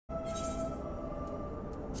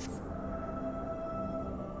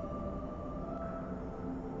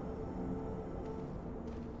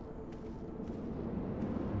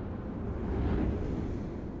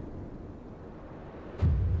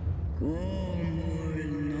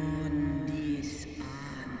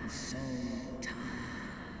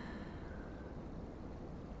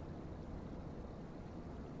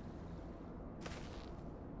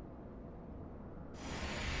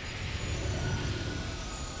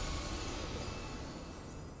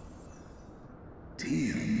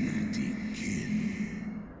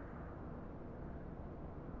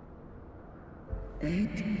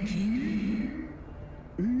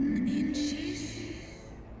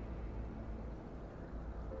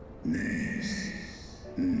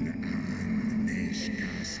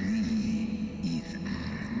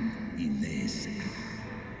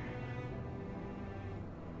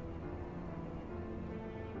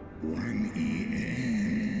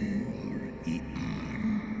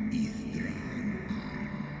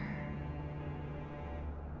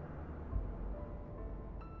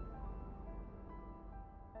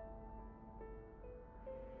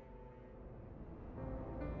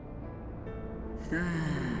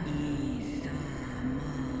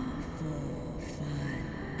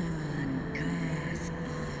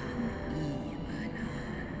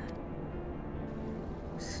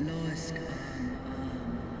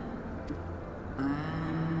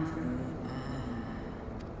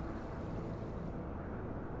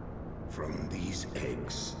From these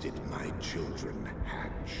eggs did my children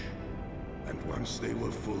hatch, and once they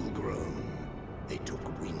were full grown, they took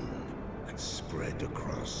wing and spread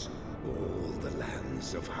across all the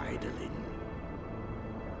lands of Hydaelyn.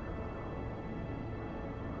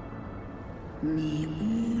 Ni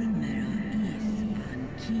ulmera is an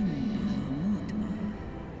king Bahamut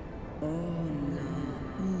on la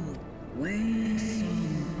ud way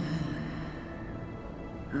som an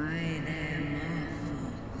I them afo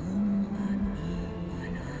kum an I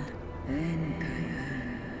ana en kayan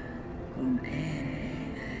kum en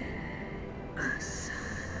asa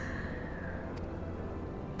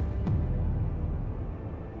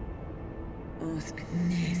Osk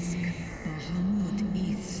nesk Bahamut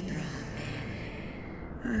Istra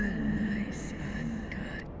Alnais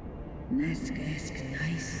Ankar Neskesk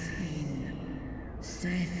Naisin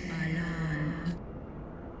Seth Alan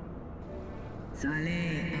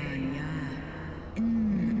Saleh Anya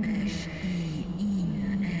Esh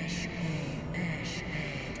In Esh O Esh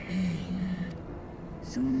Ed In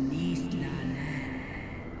Somnis Lanen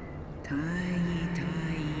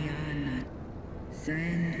Tayana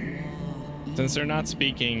Send War. Since they're not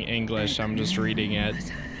speaking English, I'm just reading it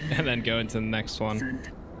and then go into the next one.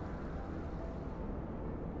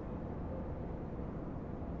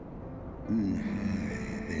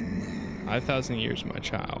 5,000 years, my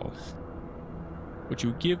child. Would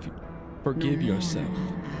you forgive yourself?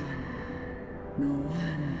 No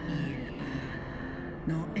one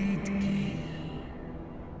no edkin.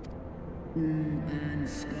 An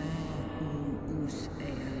ska us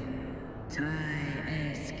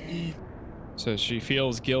esk. So she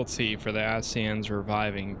feels guilty for the Asians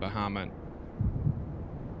reviving Bahamut.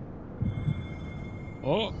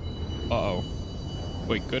 Oh, uh-oh.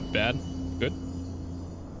 Wait, good, bad, good?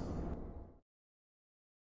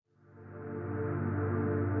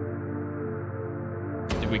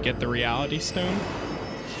 Did we get the reality stone?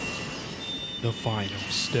 The final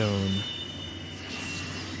stone.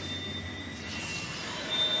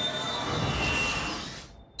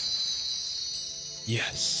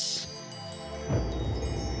 Yes.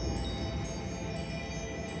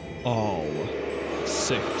 All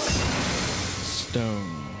 6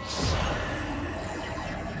 stones.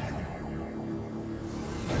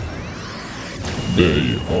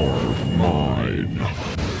 They are mine.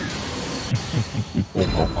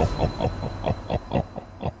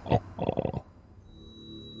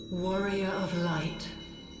 Warrior of light,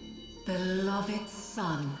 beloved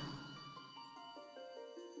son,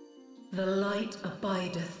 the light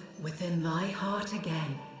abideth within thy heart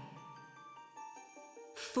again.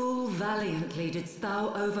 Full valiantly didst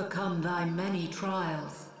thou overcome thy many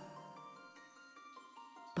trials,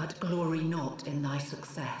 but glory not in thy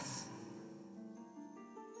success.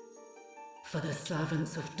 For the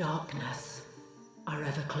servants of darkness are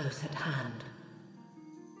ever close at hand.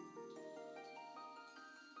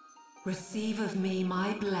 Receive of me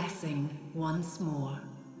my blessing once more,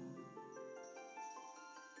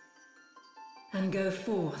 and go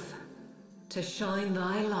forth to shine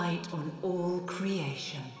thy light on all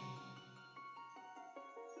creation.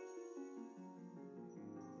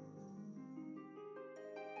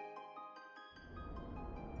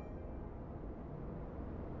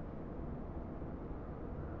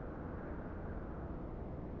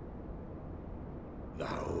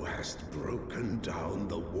 Thou hast broken down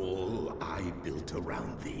the wall I built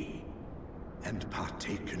around thee, and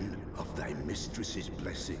partaken of thy mistress's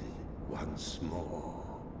blessing once more.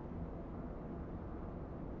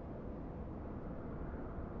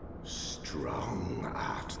 Strong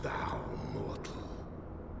art thou, mortal,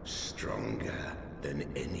 stronger than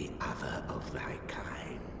any other of thy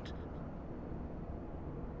kind.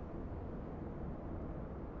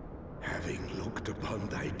 Having looked upon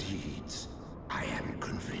thy deeds, I am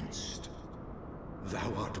convinced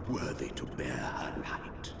thou art worthy to bear her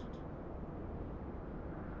light.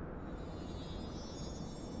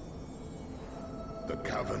 The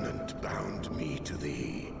Covenant bound me to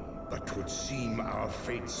thee, but 'twould seem our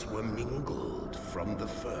fates were mingled from the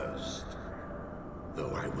first.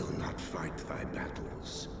 Though I will not fight thy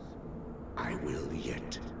battles, I will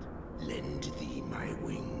yet lend thee my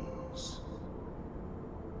wings.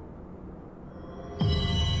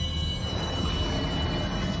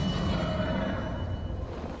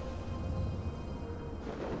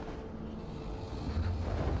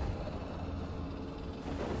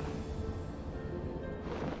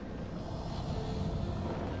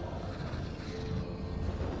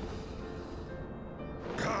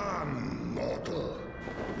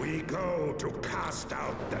 We go to cast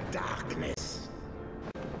out the darkness.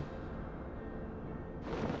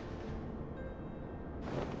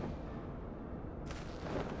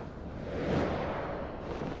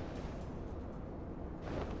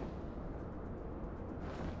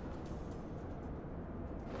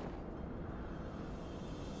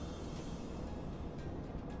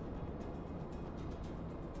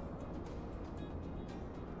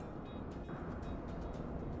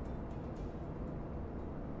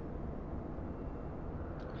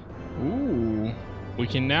 We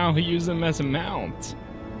can now use them as a mount.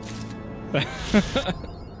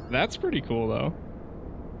 That's pretty cool, though.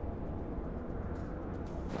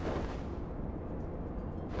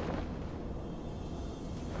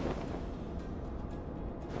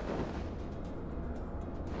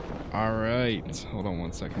 All right. Hold on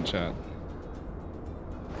 1 second, chat.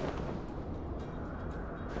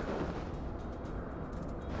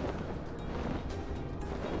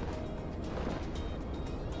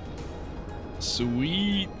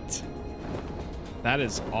 Sweet. That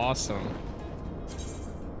is awesome.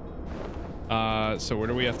 So where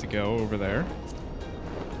do we have to go? Over there?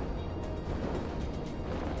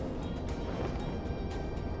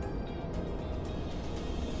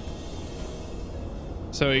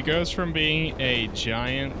 So he goes from being a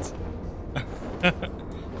giant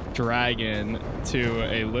dragon to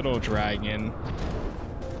a little dragon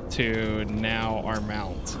to now our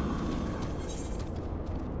mount.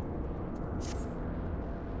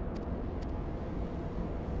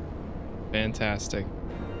 Fantastic.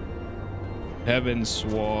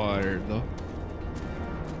 Heavensward.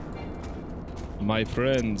 My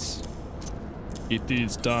friends, it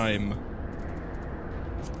is time.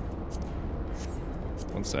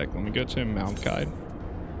 1 sec, let me go to Mount Guide.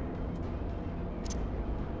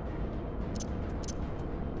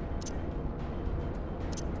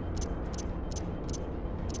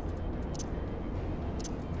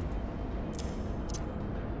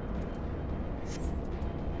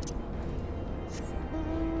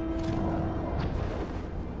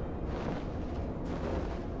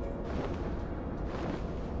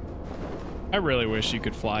 I really wish you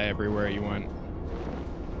could fly everywhere you went.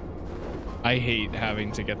 I hate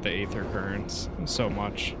having to get the Aether Currents so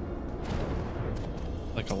much.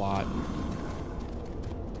 Like a lot.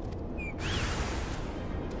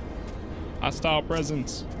 Hostile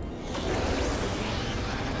presence.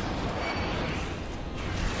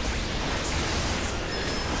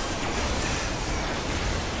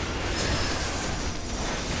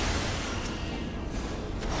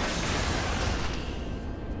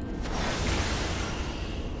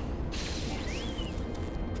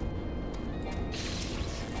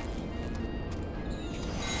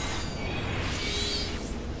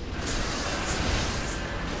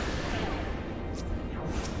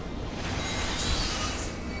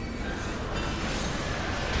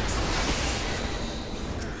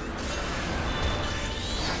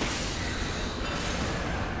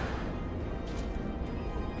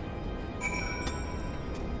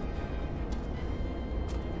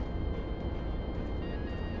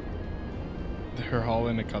 Her all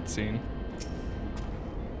in a cutscene.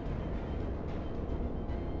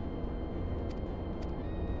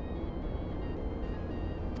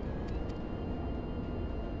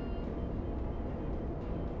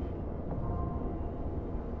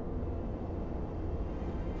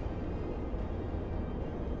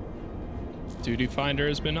 Duty Finder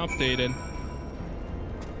has been updated.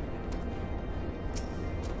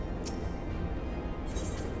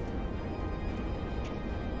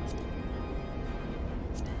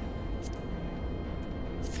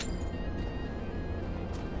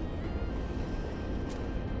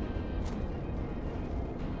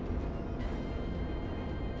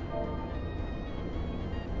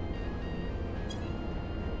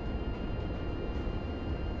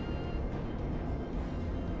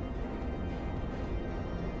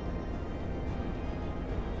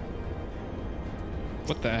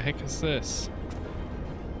 What the heck is this?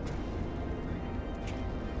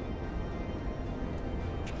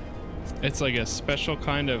 It's like a special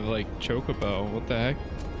kind of like chocobo. What the heck?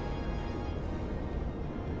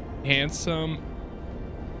 Handsome,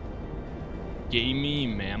 gamey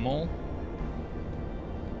mammal.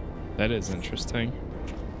 That is interesting.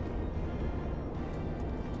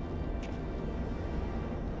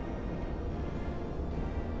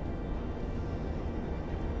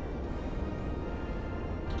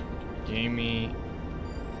 Gamey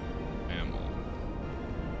mammal.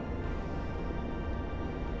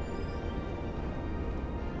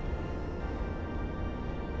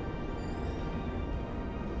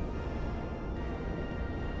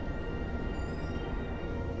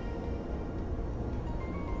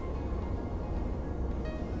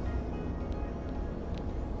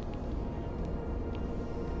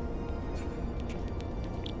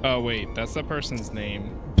 Oh wait, that's the person's name.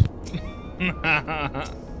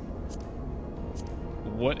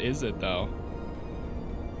 What is it though?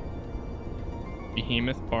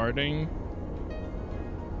 Behemoth barding?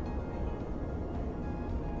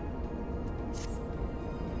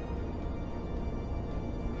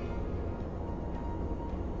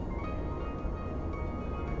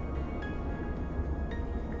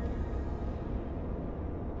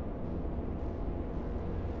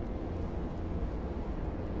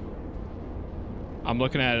 I'm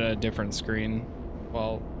looking at a different screen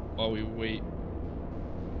while we wait.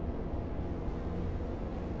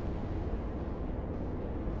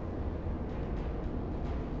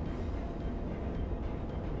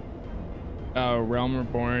 Realm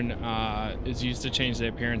Reborn is used to change the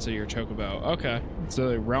appearance of your chocobo. Okay, it's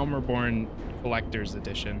a Realm Reborn Collector's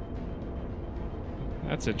Edition.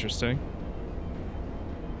 That's interesting.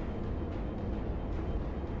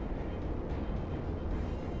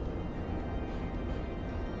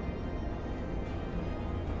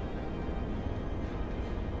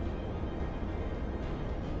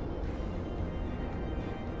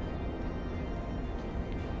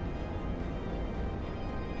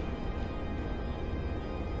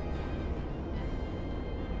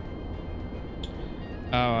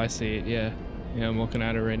 Oh, I see it. Yeah, I'm looking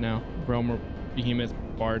at it right now. Realm Behemoth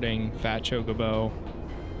barding Fat Chocobo.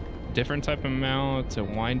 Different type of mount. A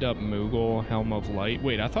wind up Moogle Helm of Light.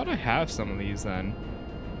 Wait, I thought I have some of these then.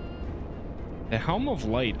 The Helm of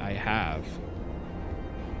Light I have.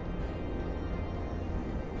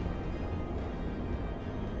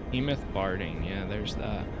 Behemoth barding. Yeah, there's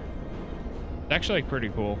that. It's actually like pretty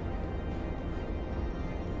cool.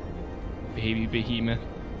 Baby Behemoth.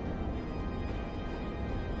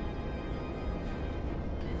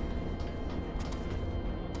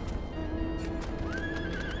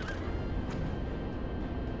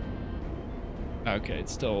 Okay,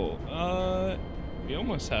 it's still, we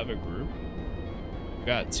almost have a group. We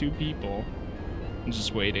got 2 people. I'm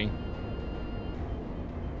just waiting.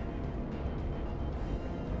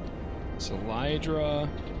 Solidra.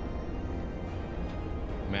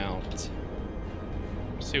 Mount.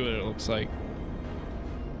 Let's see what it looks like.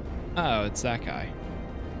 Oh, it's that guy.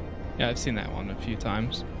 Yeah, I've seen that one a few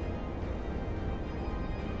times.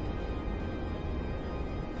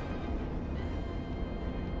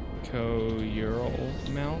 Ural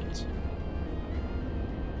mount.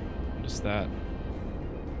 What is that?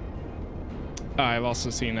 Oh, I've also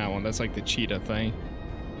seen that one. That's like the cheetah thing.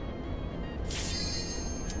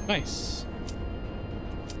 Nice.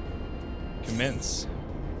 Commence.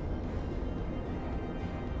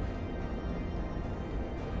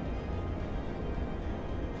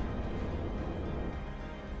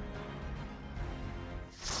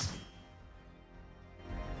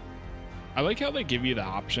 I like how they give you the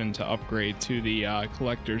option to upgrade to the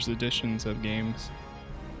collector's editions of games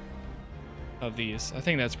of these. I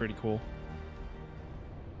think that's pretty cool.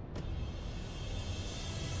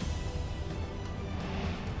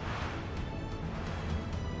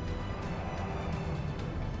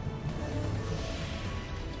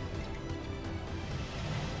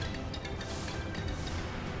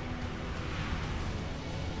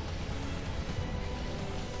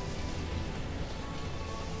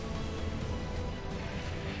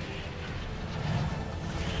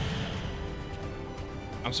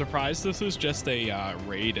 I'm surprised this is just a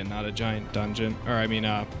raid and not a giant dungeon, or I mean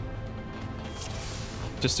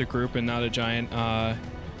just a group and not a giant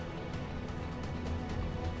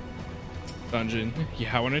dungeon.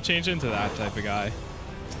 Yeah, I want to change into that type of guy.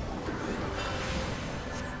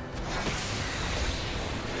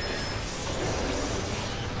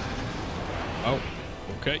 Oh,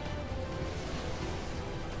 okay.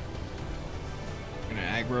 Gonna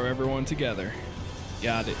aggro everyone together.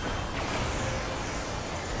 Got it.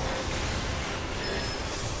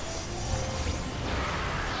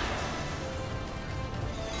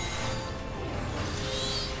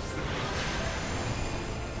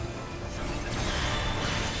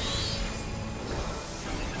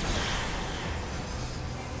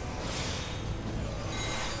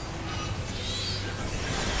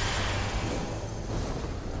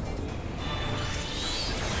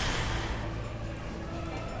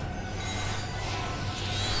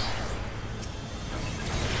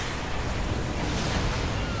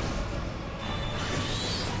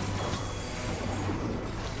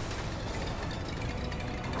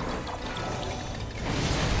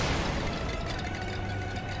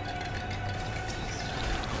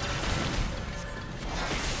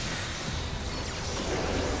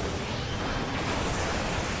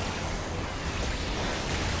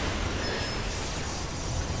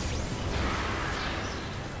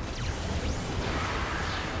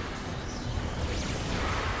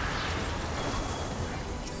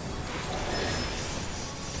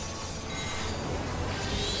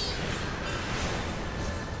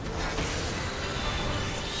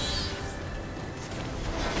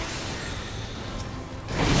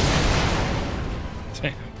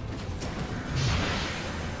 Damn.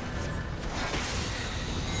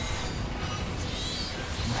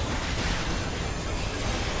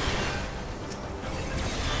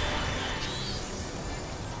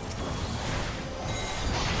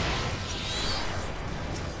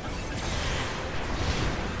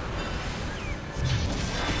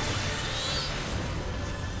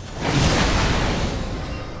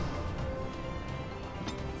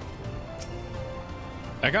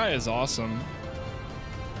 That guy is awesome.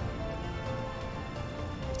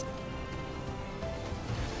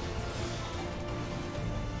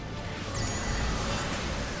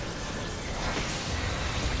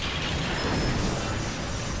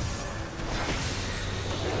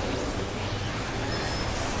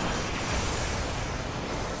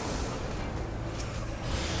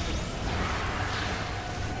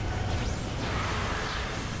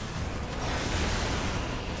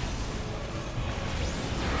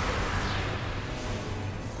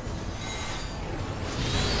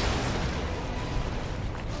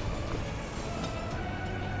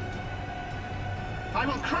 I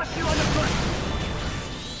will crush you underfoot!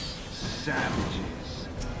 Savages.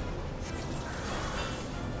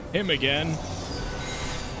 Him again.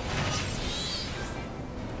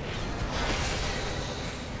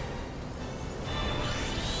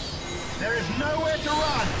 There is nowhere to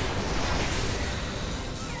run!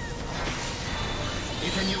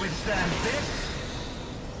 Can you withstand this?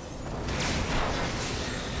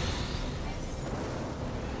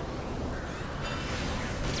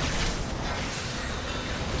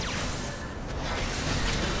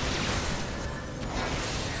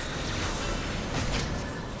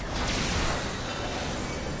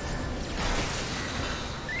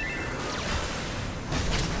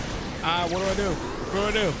 What do I do? What do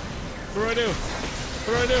I do? What do I do?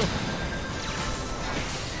 What do I do?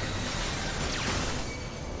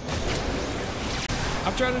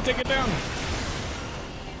 I'm trying to take it down.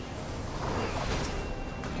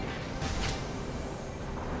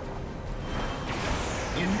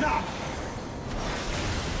 Enough!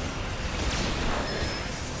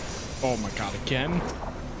 Oh my god, again?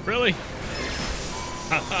 Really?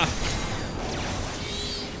 Haha.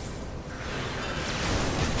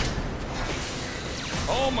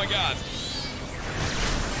 Oh my god.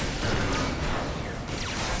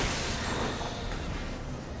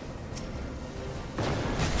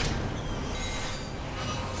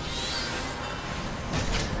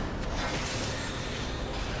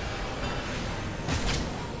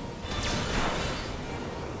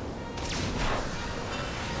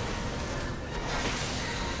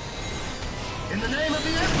 In the name of the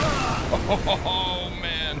Emperor! Oh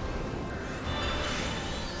man.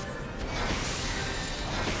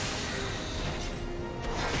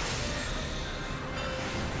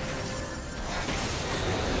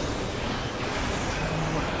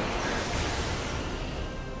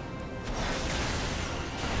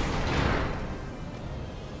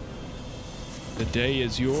 The day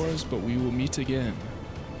is yours, but we will meet again.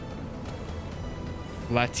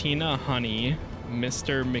 Latina Honey,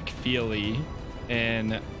 Mr. McFeely,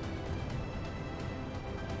 and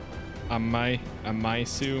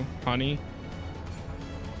Amaisu Honey.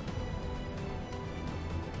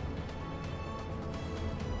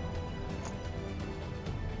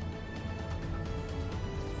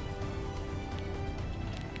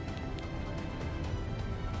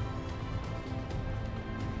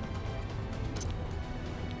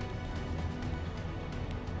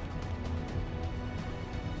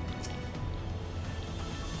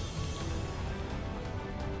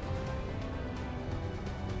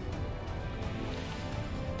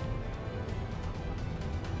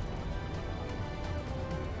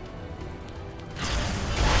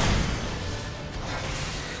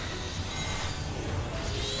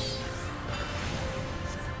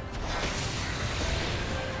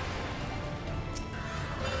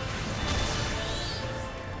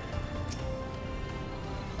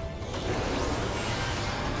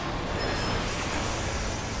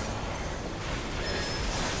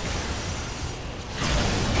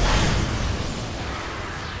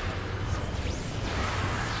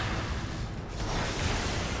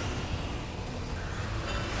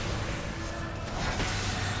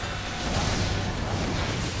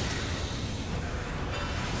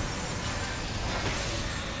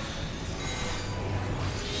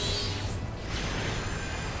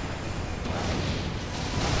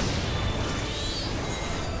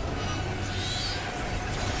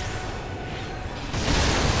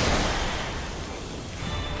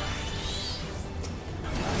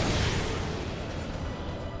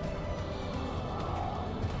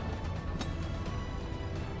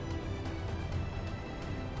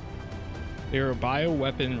 Clear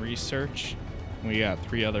bioweapon research. We got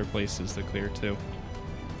 3 other places to clear too.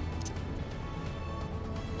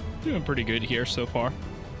 Doing pretty good here so far.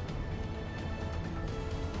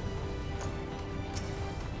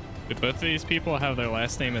 But both of these people have their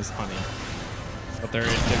last name as Honey, but they're in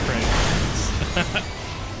different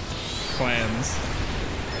clans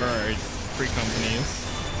or free companies.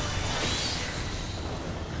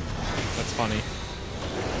 That's funny.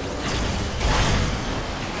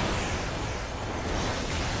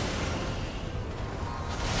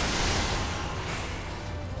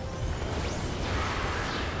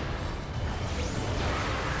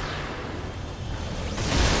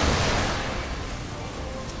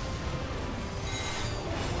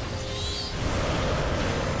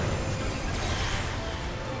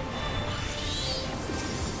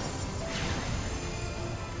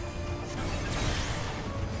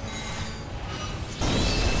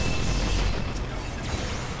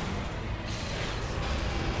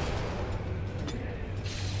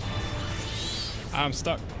 I'm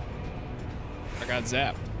stuck. I got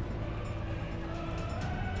zapped.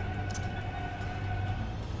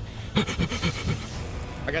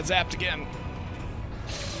 I got zapped again.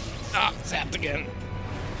 Ah, zapped again.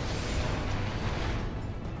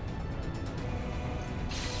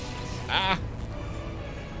 Ah.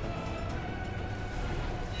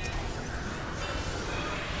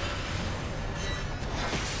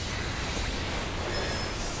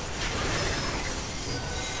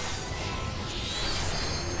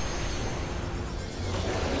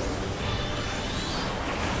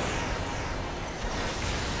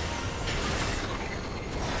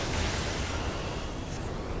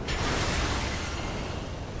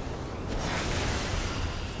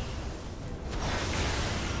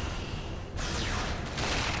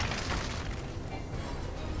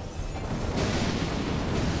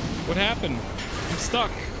 What happened? I'm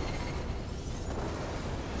stuck.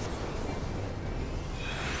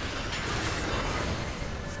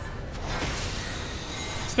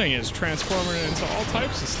 This thing is transforming into all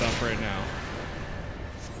types of stuff right now.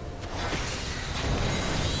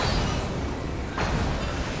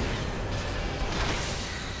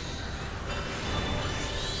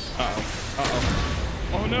 Uh-oh.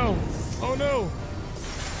 Uh-oh. Oh no! Oh no!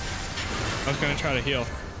 I was gonna try to heal.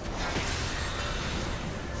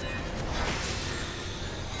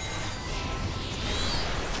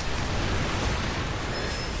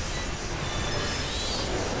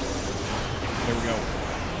 There we go.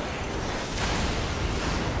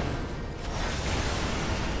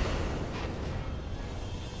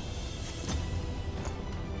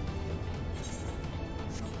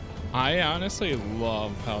 I honestly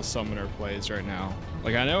love how Summoner plays right now.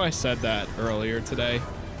 Like, I know I said that earlier today,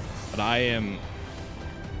 but I am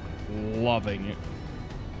loving it.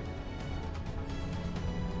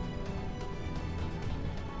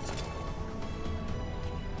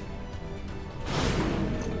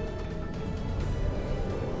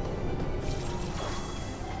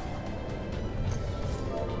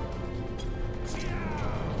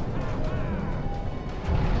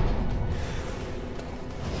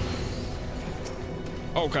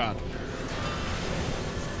 Oh god.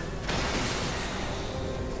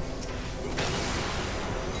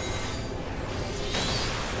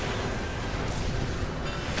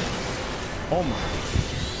 Oh my.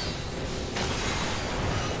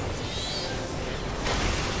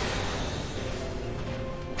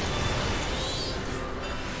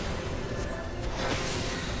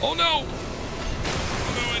 Oh no!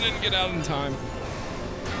 Oh no, I didn't get out in time.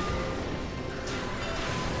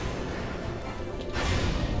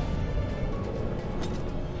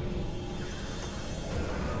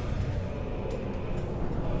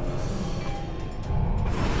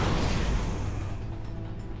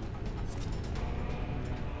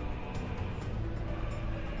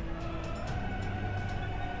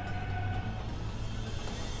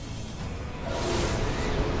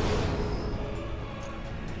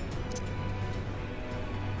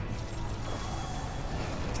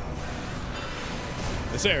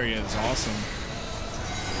 This area is awesome.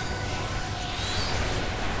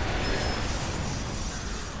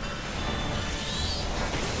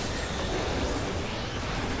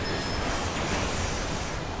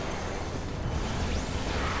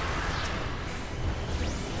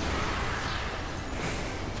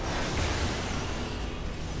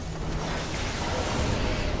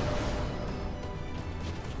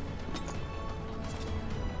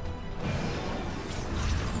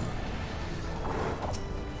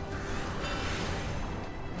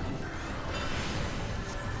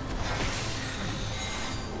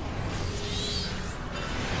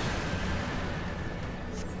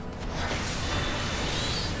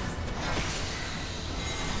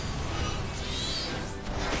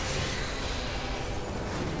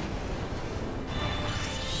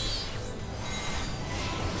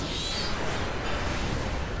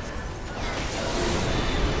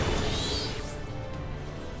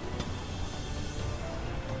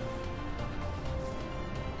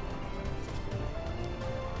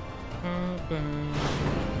 So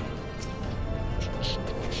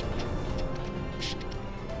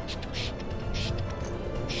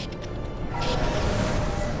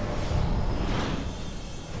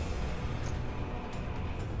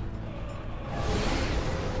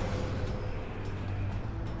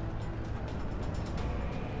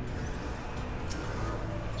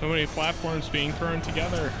many platforms being thrown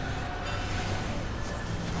together.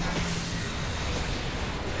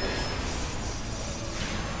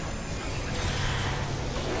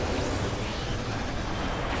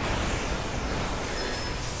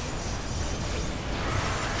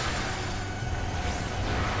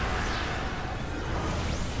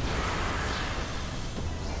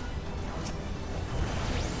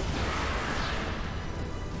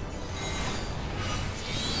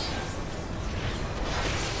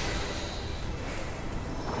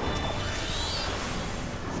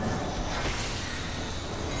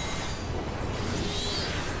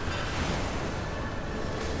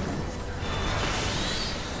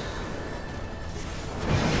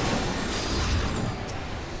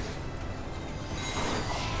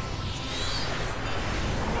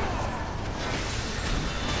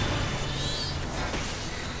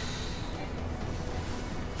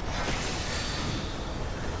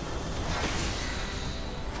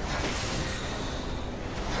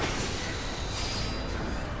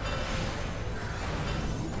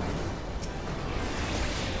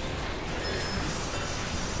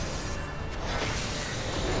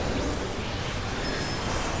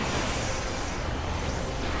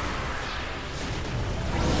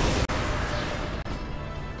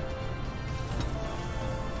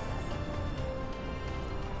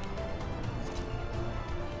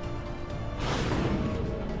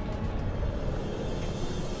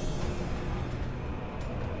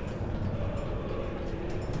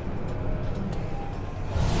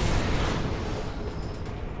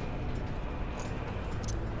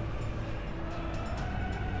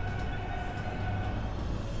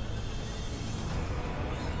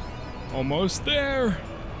 Almost there.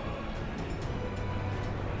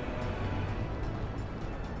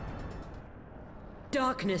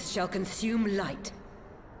 Darkness shall consume light.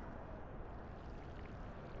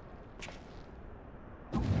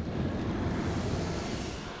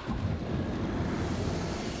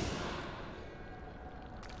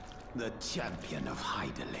 The champion of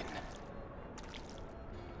Hydaelyn.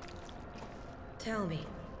 Tell me,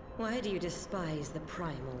 why do you despise the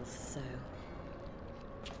primals so?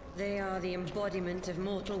 They are the embodiment of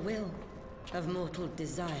mortal will, of mortal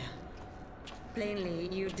desire. Plainly,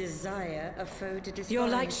 you desire a foe to despise. Your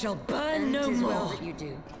light shall burn and no more. Well that you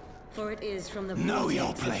do, for it is from the know your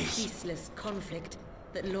vortex of place. ceaseless conflict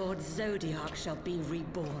that Lord Zodiac shall be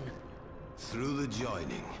reborn. Through the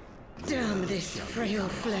joining. Damn this frail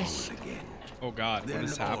flesh. Again. Oh God, what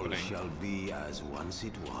is happening? All shall be as once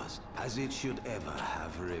it was, as it should ever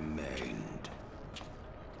have remained.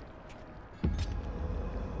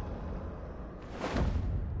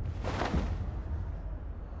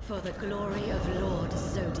 For the glory of Lord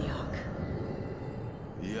Zodiac.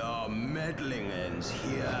 Your meddling ends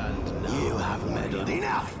here and now. You have meddled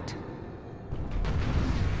enough!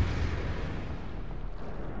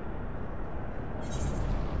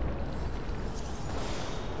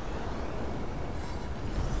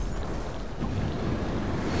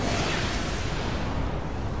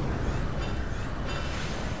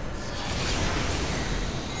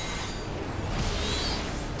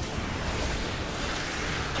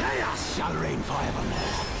 Chaos shall reign forevermore.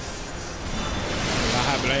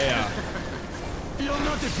 You'll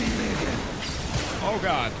not defeat me again. Oh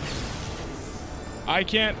God. I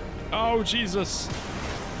can't. Oh Jesus.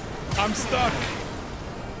 I'm stuck.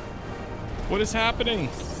 What is happening?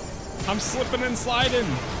 I'm slipping and sliding.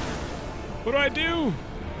 What do I do?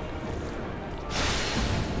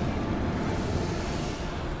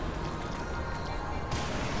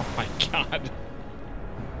 Oh my God.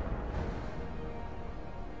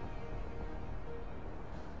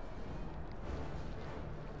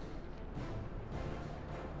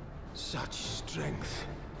 Such strength,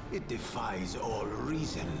 it defies all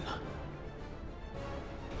reason.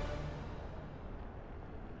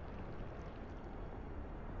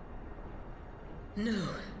 No,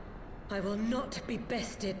 I will not be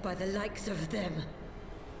bested by the likes of them.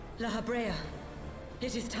 La Habrea,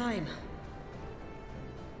 it is time.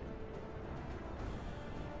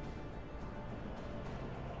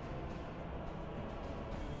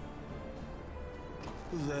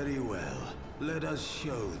 Very well. Let us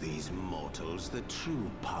show these mortals the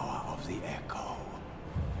true power of the Echo.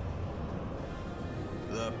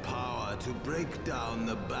 The power to break down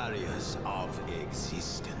the barriers of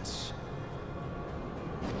existence.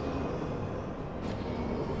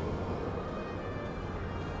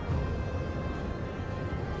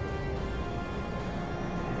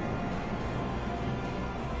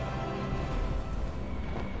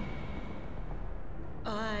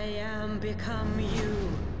 become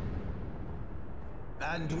you.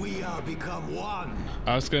 And we are become one.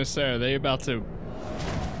 I was gonna say, are they about to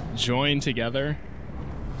join together?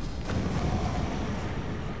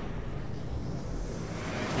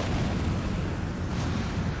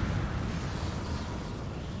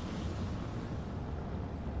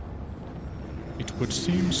 It would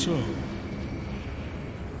seem so.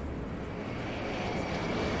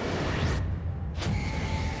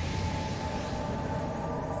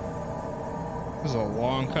 This is a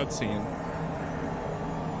long cutscene.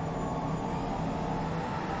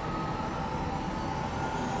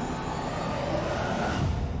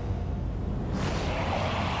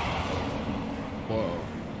 Whoa.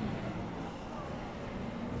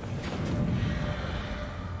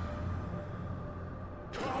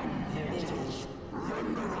 Come, mortals,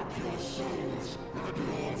 render up your souls, that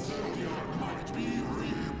Lord Zodiac might be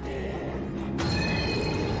reborn.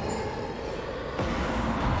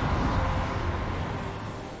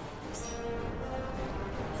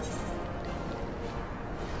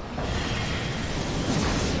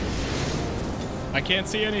 I can't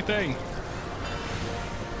see anything.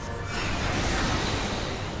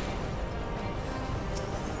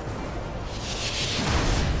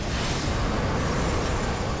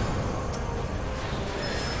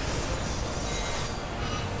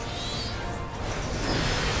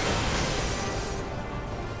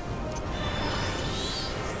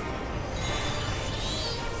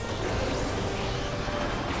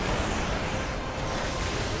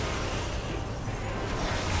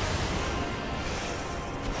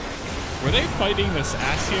 Were they fighting this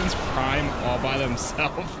Ascian's Prime all by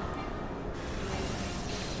themselves?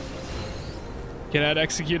 Cannot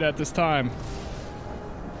execute at this time.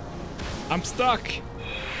 I'm stuck.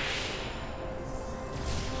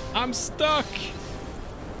 I'm stuck.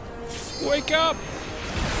 Wake up.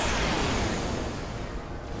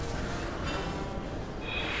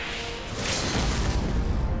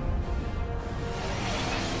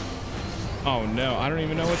 Oh no, I don't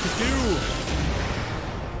even know what to do.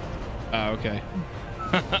 Oh, okay.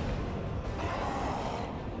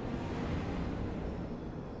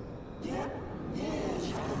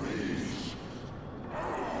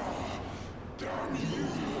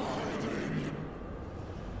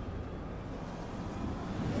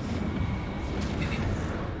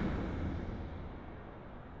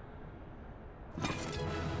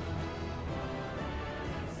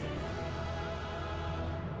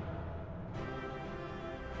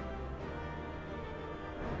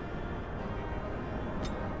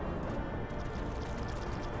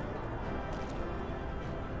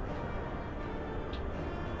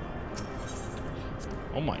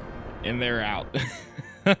 Oh my, and they're out.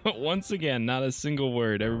 Once again, not a single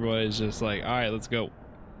word. Everybody's just like, all right, let's go.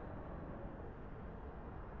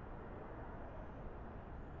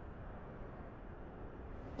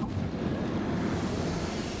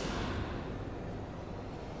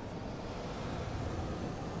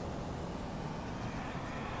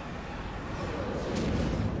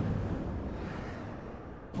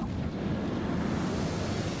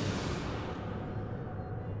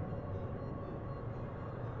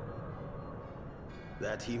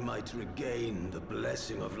 That he might regain the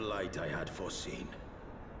blessing of light I had foreseen.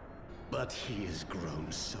 But he has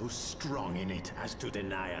grown so strong in it as to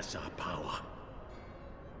deny us our power.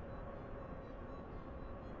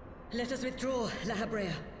 Let us withdraw, La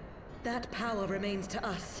Habrea. That power remains to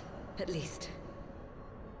us, at least.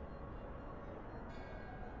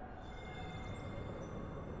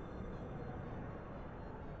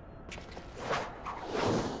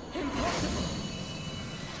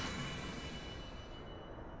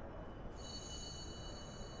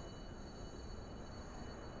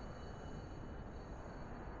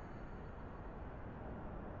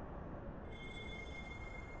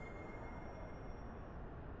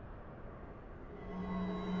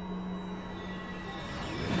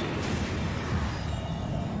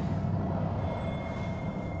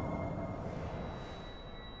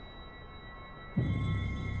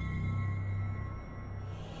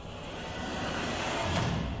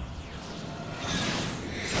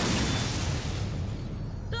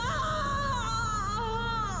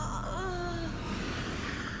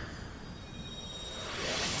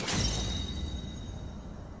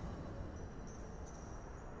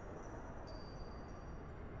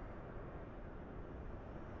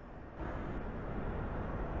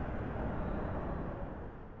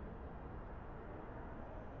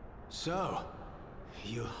 So,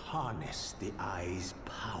 you harness the eye's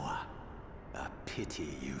power. A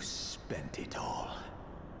pity you spent it all.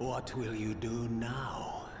 What will you do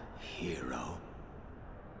now, hero?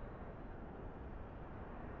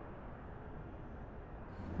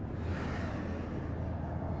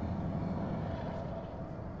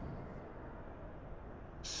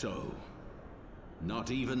 So, not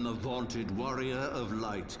even the vaunted warrior of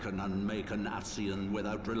light can unmake an Ascian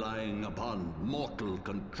without relying upon mortal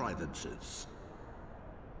contrivances.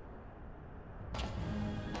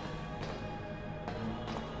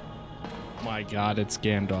 My god, it's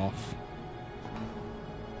Gandalf.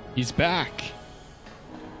 He's back.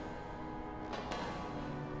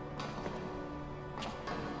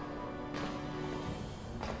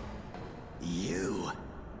 You.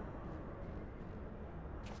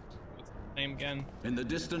 What's his name again? In the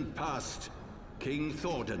distant past, King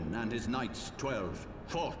Thordan and his knights 12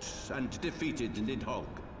 fought and defeated Nidhogg.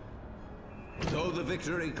 Though the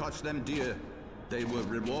victory cost them dear, they were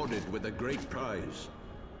rewarded with a great prize.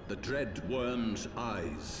 The Dread Worm's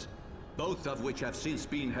eyes, both of which have since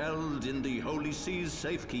been held in the Holy Sea's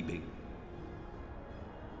safekeeping.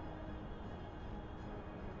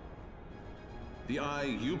 The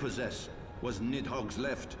eye you possess was Nidhogg's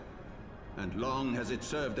left, and long has it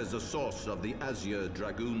served as the source of the Azure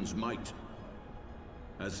Dragoon's might.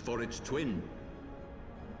 As for its twin,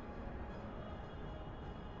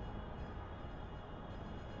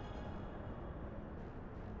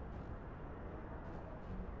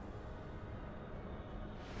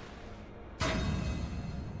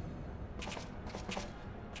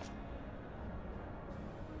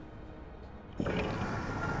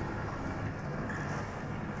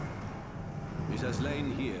 has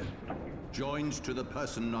lain here, joined to the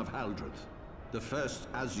person of Haldreth, the first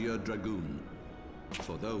Azure Dragoon.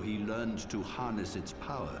 For though he learned to harness its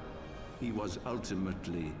power, he was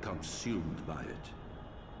ultimately consumed by it.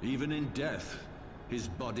 Even in death, his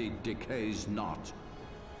body decays not.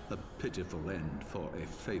 A pitiful end for a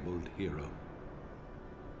fabled hero.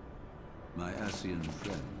 My Ascian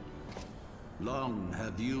friend, long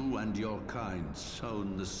have you and your kind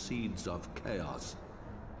sown the seeds of chaos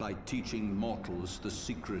by teaching mortals the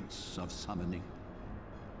secrets of summoning.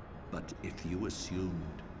 But if you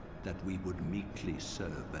assumed that we would meekly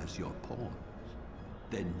serve as your pawns,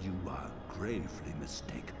 then you are gravely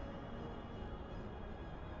mistaken.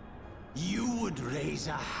 You would raise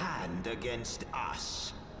a hand against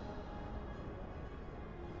us.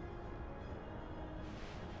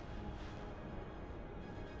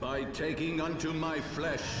 By taking unto my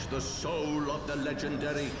flesh the soul of the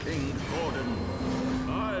legendary King Thordan,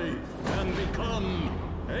 I can become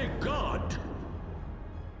a god!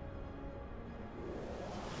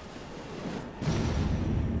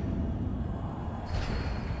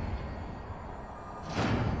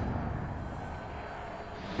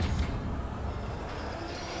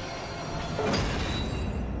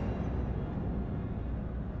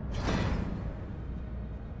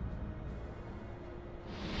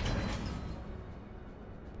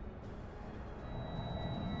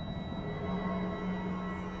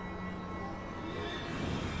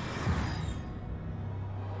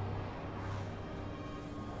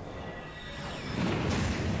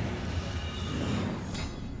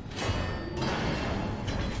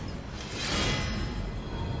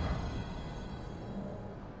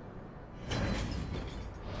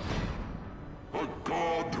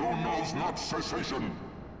 Not cessation,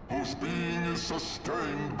 whose being is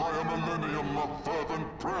sustained by a millennium of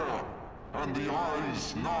fervent prayer, and the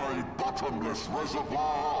eye's nigh bottomless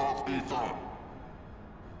reservoir of ether.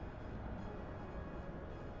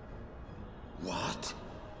 What?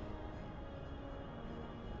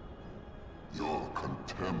 Your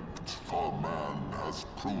contempt for man has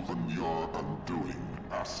proven your undoing,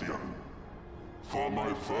 Ascian. For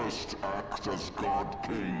my first act as God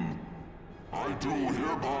King, I do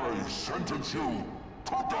hereby sentence you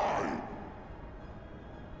to die!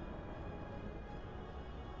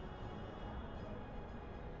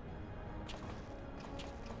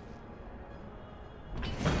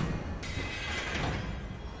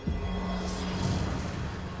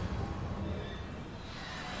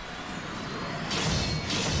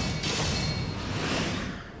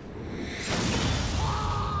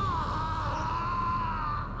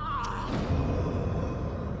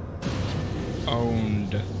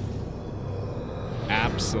 Owned.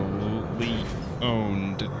 Absolutely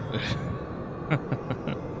owned.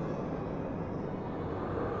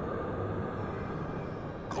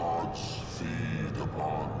 Gods feed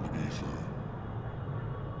upon ether.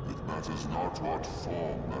 It matters not what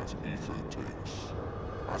form that ether takes.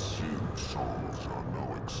 Ascian souls are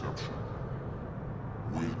no exception.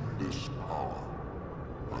 With this power,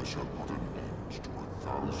 I shall put an end to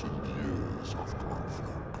 1,000 years of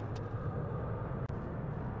conflict.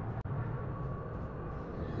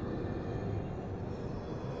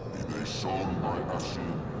 Sown by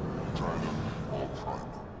Ascian, dragon, or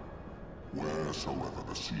primal, wheresoever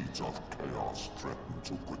the seeds of chaos threaten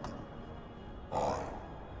to quicken, I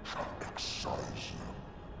excise them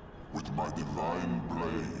with my divine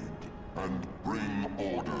blade and bring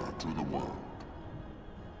order to the world.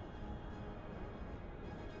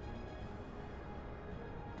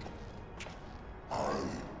 I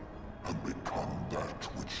have become that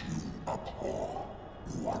which you abhor,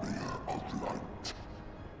 warrior of light.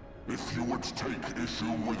 If you would take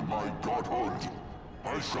issue with my godhood,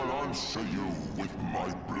 I shall answer you with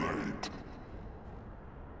my blade.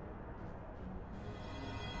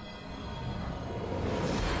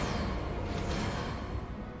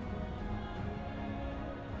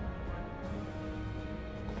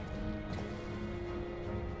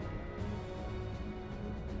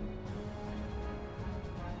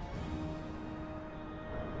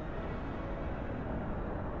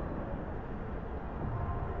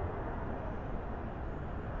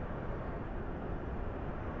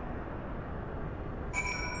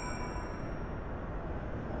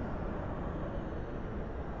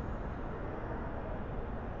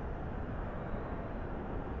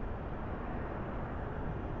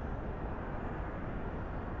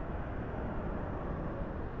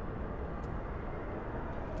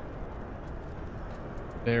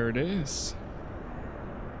 There it is.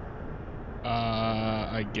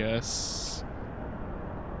 I guess.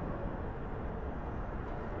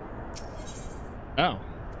 Oh,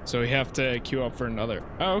 so we have to queue up for another.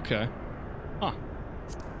 Oh, okay. Huh.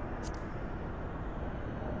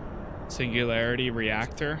 Singularity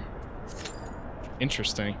reactor.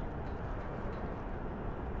 Interesting.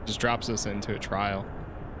 Just drops us into a trial.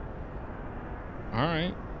 All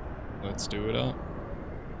right, let's do it up.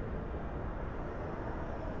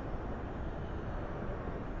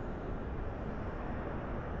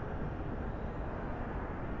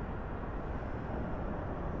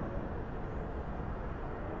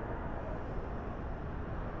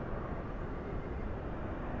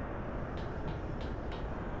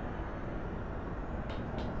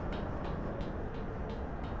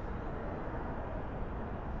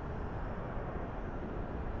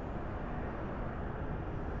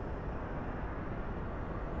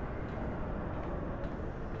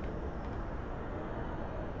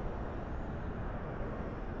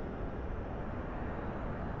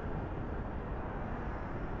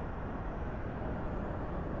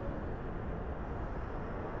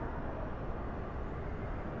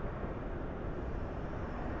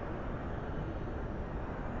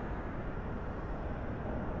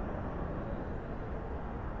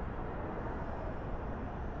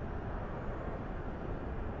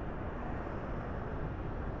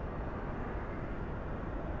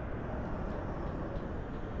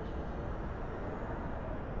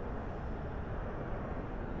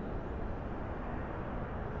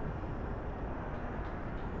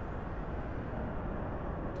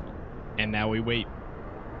 And now we wait.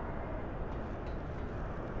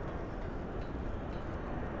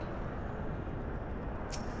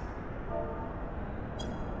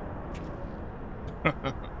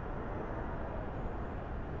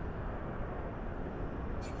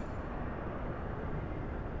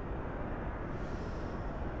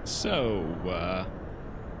 So,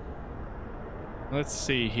 let's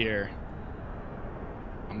see here.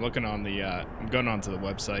 I'm looking on the, I'm going onto the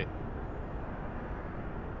website.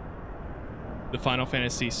 The Final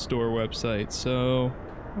Fantasy store website. So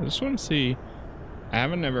I just want to see. I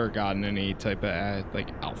haven't ever gotten any type of like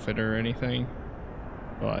outfit or anything,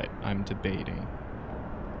 but I'm debating.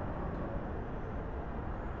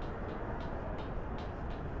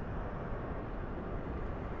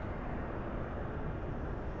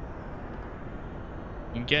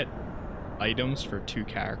 You can get items for 2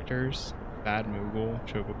 characters. Bad Moogle,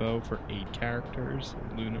 Chocobo for 8 characters.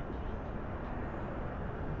 Lunar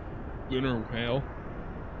Whale.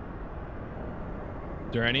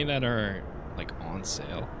 Are there any that are like on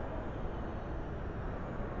sale?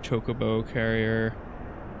 Chocobo Carrier,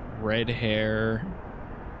 red hair.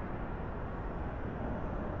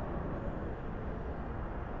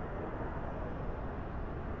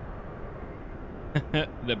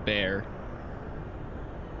 The bear.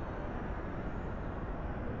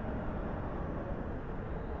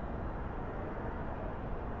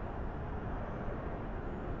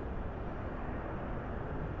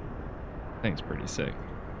 Thing's pretty sick.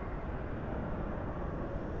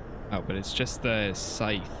 Oh, but it's just the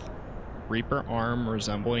scythe. Reaper arm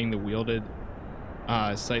resembling the wielded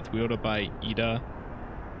scythe wielded by Ida.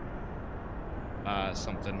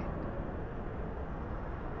 Something.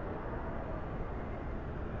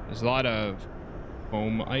 There's a lot of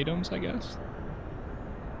home items, I guess,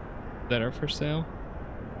 that are for sale.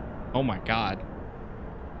 Oh my god.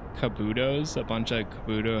 Kabutos, a bunch of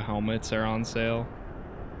Kabuto helmets are on sale.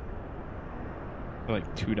 for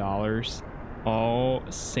like $2. Oh,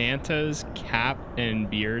 Santa's cap and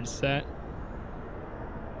beard set.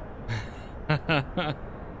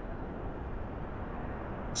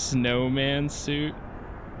 Snowman suit,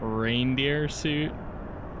 reindeer suit,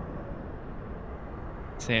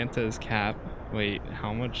 Santa's cap. Wait,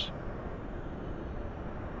 how much?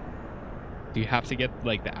 Do you have to get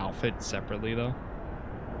like the outfit separately though?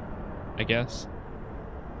 I guess.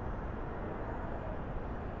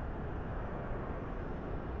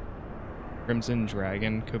 Crimson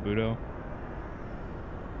Dragon Kabuto.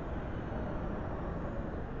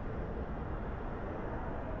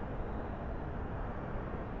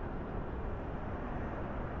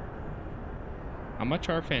 How much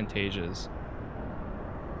are Fantasias?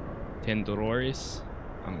 $10.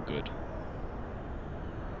 I'm good.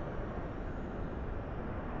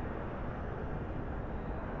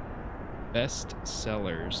 Best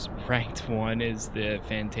sellers. Ranked 1 is the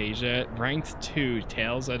Fantasia. Ranked 2,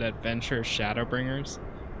 Tales of Adventure Shadowbringers.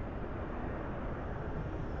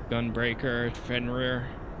 Gunbreaker, Fenrir.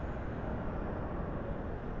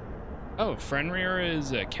 Oh, Fenrir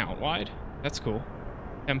is count-wide? That's cool.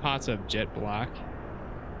 10 pots of Jet Black.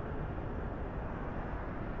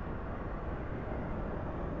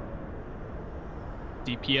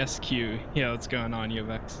 DPSQ. Yeah, what's going on,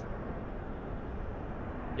 UVX?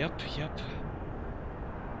 Yep.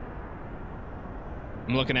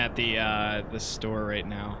 I'm looking at the store right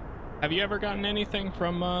now. Have you ever gotten anything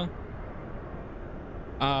from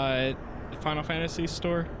the Final Fantasy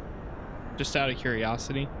store? Just out of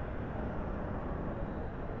curiosity.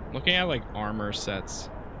 Looking at like armor sets.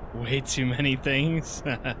 Way too many things.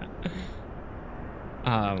 They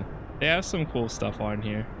have some cool stuff on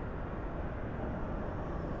here.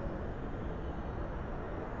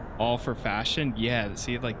 All for fashion? Yeah,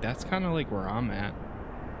 see, like that's kind of like where I'm at.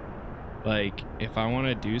 Like if I want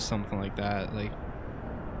to do something like that, like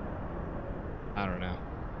I don't know.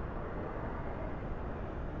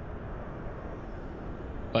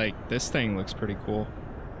 Like this thing looks pretty cool.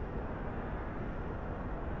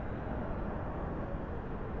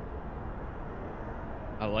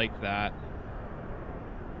 I like that.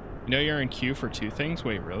 You know you're in queue for 2 things?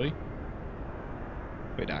 Wait, really?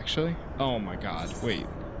 Wait, actually? Oh my god, wait.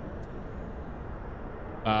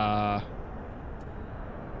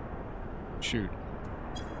 Shoot.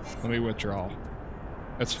 Let me withdraw.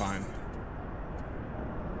 That's fine.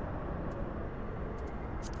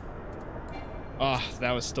 Oh,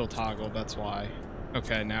 that was still toggled, that's why.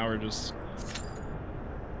 Okay, now we're just...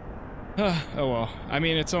 oh well. I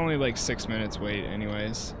mean, it's only like 6 minutes wait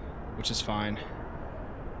anyways, which is fine.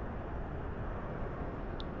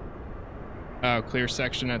 Oh, clear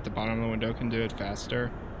section at the bottom of the window can do it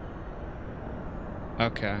faster.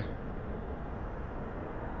 Okay.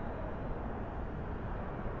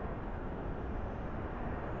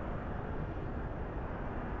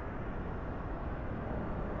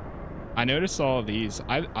 I noticed all of these.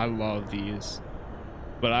 I love these.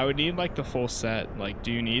 But I would need like the full set. Like,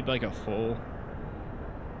 do you need like a full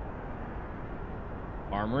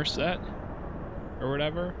armor set or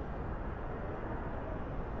whatever?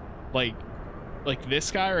 Like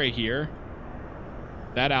this guy right here,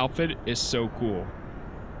 that outfit is so cool.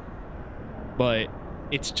 But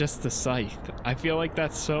it's just the scythe. I feel like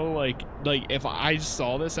that's so like if I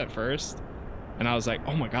saw this at first and I was like,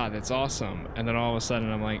 oh my god, that's awesome. And then all of a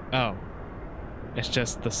sudden I'm like, oh, it's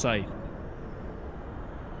just the scythe.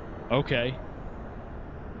 Okay.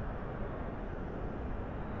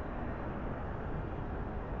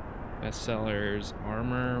 Bestsellers,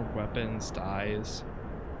 armor, weapons, dyes,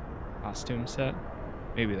 costume set.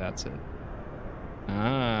 Maybe that's it.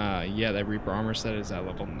 Ah, yeah, that Reaper armor set is at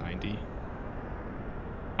level 90.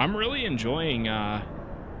 I'm really enjoying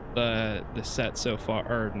the set so far,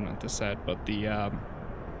 or not the set, but the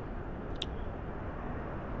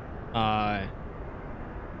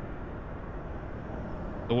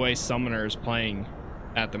way Summoner is playing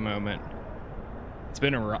at the moment. It's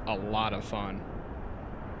been a lot of fun.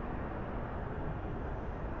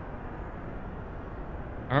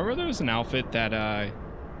 I remember there was an outfit that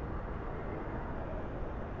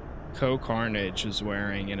Carnage was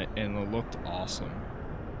wearing, and it looked awesome.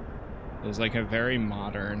 It was like a very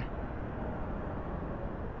modern.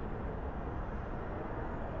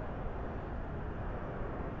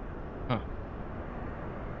 Huh.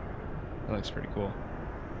 That looks pretty cool.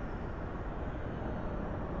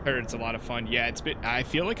 Heard it's a lot of fun. Yeah, it's been. I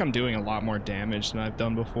feel like I'm doing a lot more damage than I've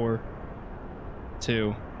done before,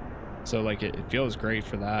 too. So like it feels great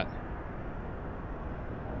for that.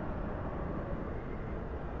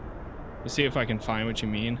 Let's see if I can find what you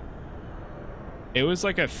mean. It was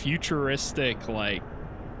like a futuristic, like,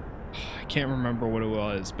 I can't remember what it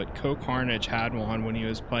was, but Carnage had one when he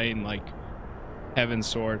was playing like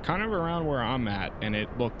Heavensward, kind of around where I'm at, and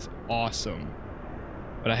it looked awesome.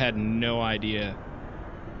 But I had no idea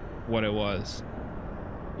what it was.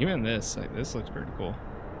 Even this, like, this looks pretty cool.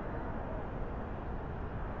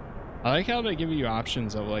 I like how they give you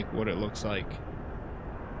options of like what it looks like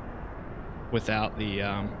without the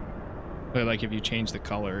like if you change the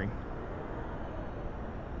coloring.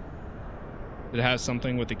 It has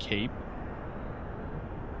something with the cape.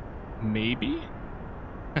 Maybe?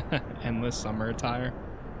 Endless summer attire.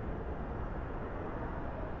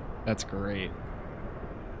 That's great.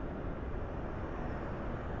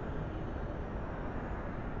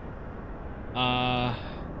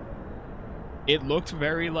 It looked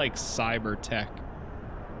very like cyber tech-y.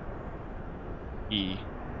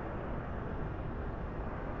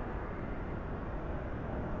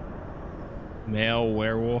 Male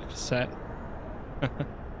werewolf set.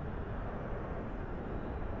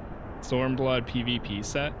 Stormblood PvP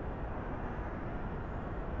set.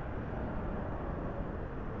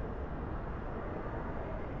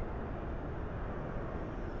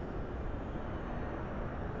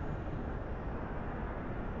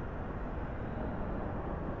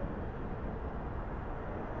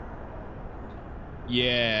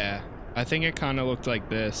 Yeah, I think it kind of looked like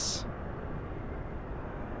this.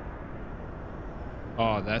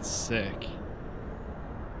 Oh, that's sick.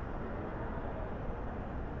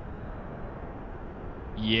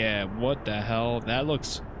 Yeah, what the hell? That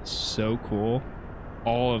looks so cool.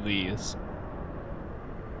 All of these.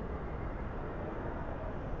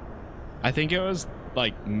 I think it was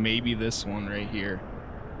like maybe this one right here.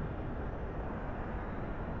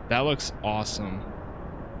 That looks awesome.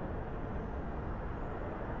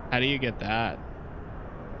 How do you get that?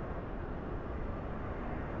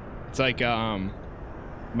 It's like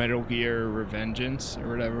Metal Gear Revengeance or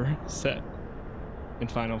whatever set in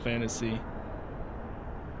Final Fantasy.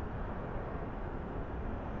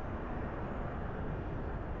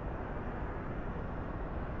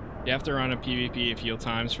 You have to run a PvP a few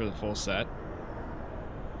times for the full set.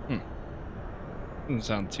 Doesn't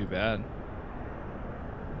sound too bad.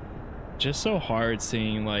 Just so hard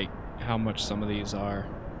seeing like how much some of these are.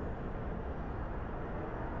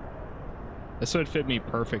 This would fit me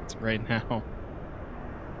perfect right now.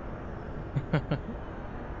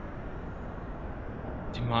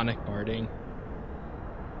 Demonic barding.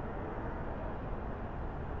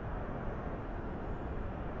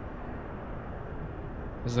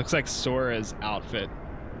 This looks like Sora's outfit.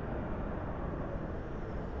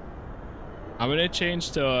 I'm gonna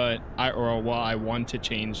change to I want to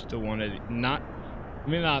change to one of the,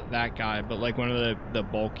 maybe not that guy, but like one of the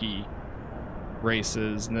bulky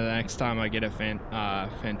races. And the next time I get a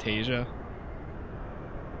Fantasia.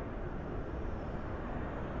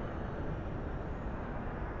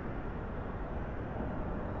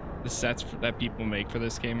 The sets that people make for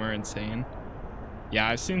this game are insane. Yeah,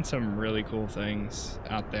 I've seen some really cool things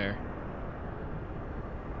out there.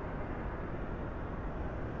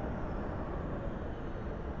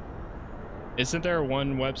 Isn't there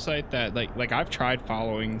one website that like I've tried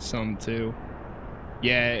following some too?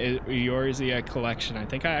 Yeah, Eorzea collection. I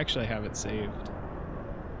think I actually have it saved.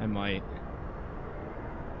 I might.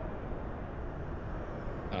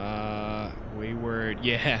 Wayward.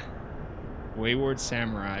 Yeah. Wayward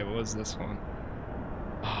Samurai. What was this one?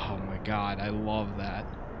 Oh my god, I love that.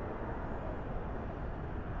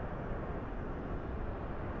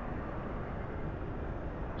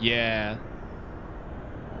 Yeah.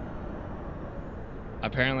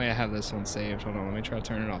 Apparently I have this one saved. Hold on, let me try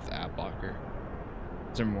turning off the app blocker.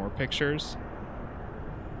 Is there more pictures?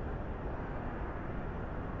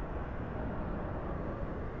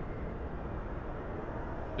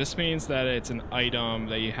 This means that it's an item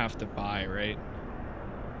that you have to buy, right?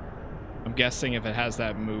 I'm guessing if it has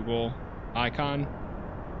that Moogle icon.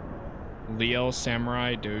 Leo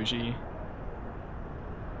Samurai Doji.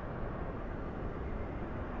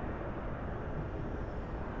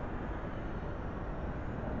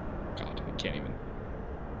 God, I can't even.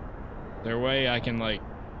 Is there a way I can like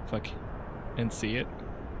click and see it?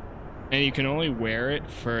 And you can only wear it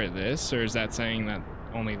for this, or is that saying that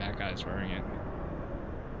only that guy's wearing it?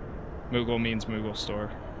 Moogle means Moogle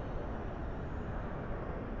store.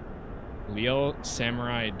 Leo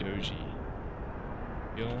Samurai Doji.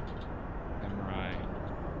 Leo Samurai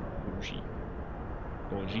Doji.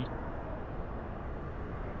 Doji.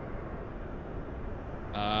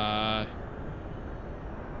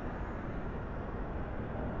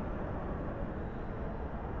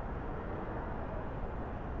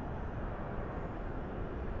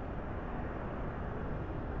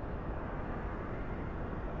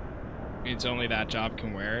 It's only that job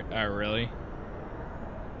can wear it. Oh, really?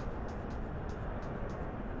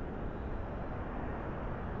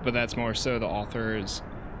 But that's more so the author is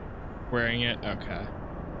wearing it. Okay.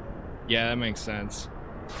 Yeah, that makes sense.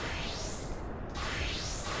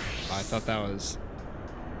 Oh, I thought that was...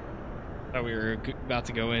 thought we were about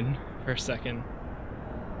to go in for a second.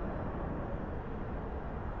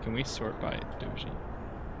 Can we sort by doji?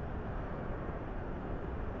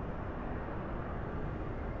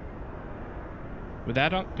 Would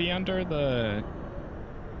that be under the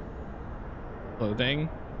clothing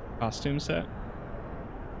costume set?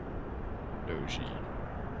 Doji.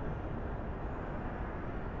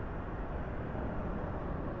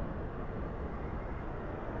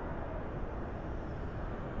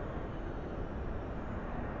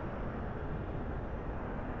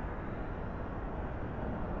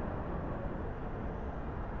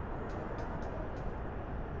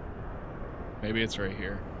 Maybe it's right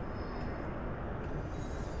here.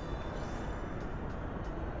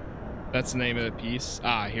 That's the name of the piece.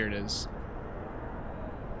 Ah, here it is.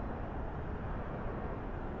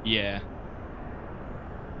 Yeah.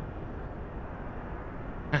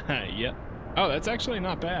 Yep. Oh, that's actually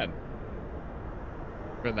not bad.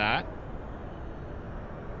 For that?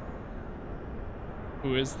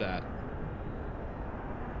 Who is that?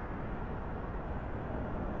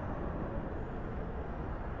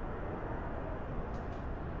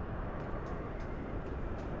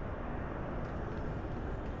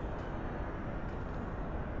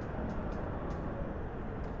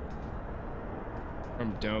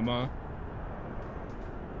 From Doma.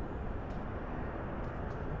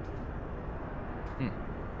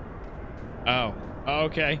 Oh,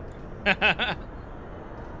 okay.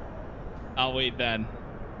 I'll wait then.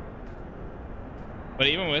 But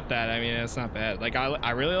even with that, I mean, it's not bad. Like, I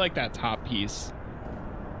really like that top piece.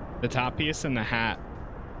 The top piece and the hat.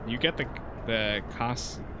 You get the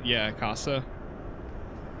Casa.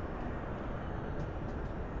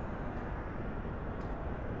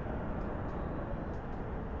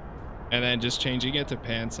 And then just changing it to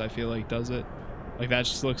pants, I feel like does it. Like, that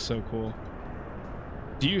just looks so cool.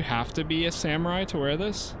 Do you have to be a samurai to wear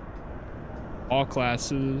this? All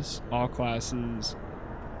classes, all classes,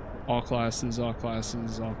 all classes, all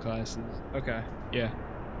classes, all classes. Okay, yeah.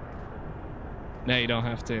 No, you don't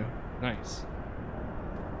have to. Nice.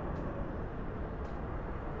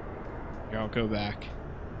 Here, I'll go back.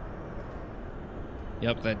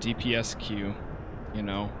 Yep, that DPS queue, you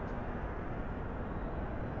know.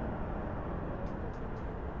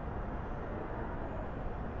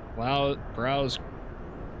 Browse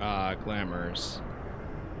glamours.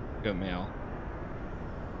 Good mail.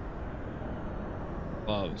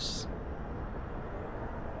 Gloves.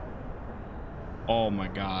 Oh my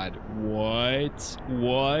god. What?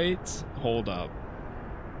 What? Hold up.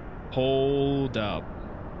 Hold up.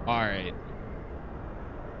 Alright.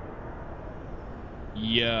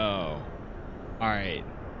 Yo. Alright.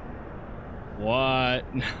 What?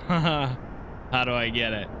 How do I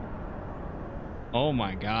get it? Oh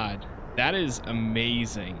my god. That is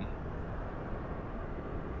amazing.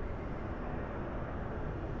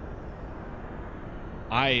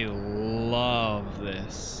 I love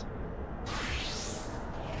this.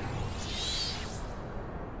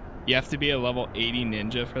 You have to be a level 80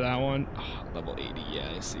 ninja for that one. Oh, level 80,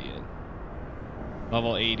 yeah, I see it.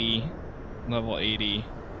 Level 80. Level 80.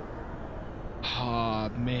 Oh,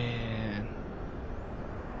 man.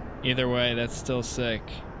 Either way, that's still sick.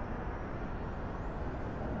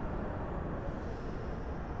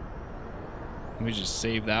 Let me just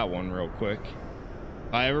save that one real quick.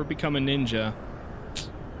 If I ever become a ninja,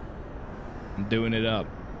 I'm doing it up.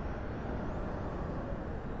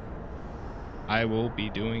 I will be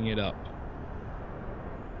doing it up.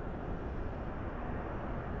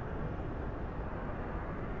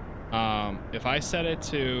 If I set it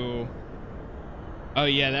to... Oh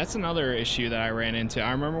yeah, that's another issue that I ran into.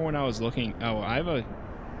 I remember when I was looking... Oh, I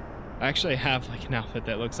actually have like an outfit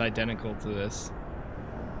that looks identical to this.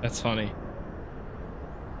 That's funny.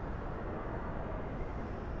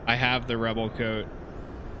 I have the rebel coat.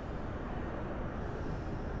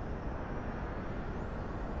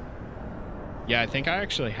 Yeah, I think I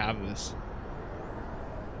actually have this.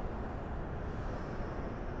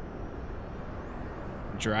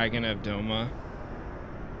 Dragon of Doma.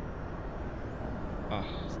 Oh,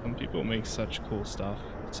 some people make such cool stuff.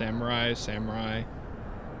 Samurai, samurai,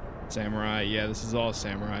 samurai. Yeah, this is all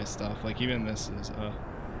samurai stuff. Like, even this is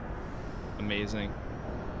amazing.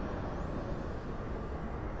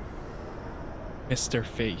 Mr.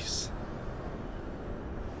 Face.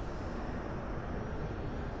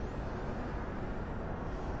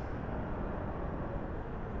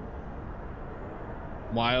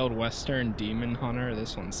 Wild Western Demon Hunter.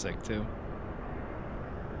 This one's sick too.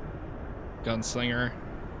 Gunslinger.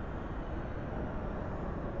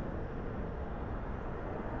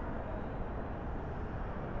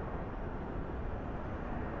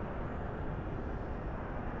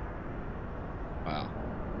 Wow.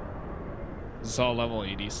 This is all level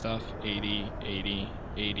 80 stuff. 80, 80,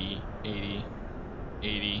 80, 80,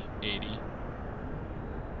 80, 80.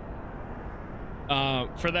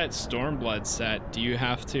 For that Stormblood set, do you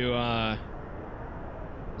have to,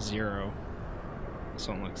 0? This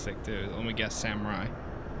one looks sick too. Let me guess, Samurai.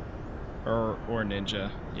 Or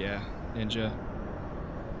Ninja. Yeah, Ninja.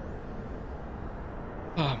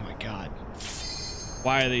 Oh my god.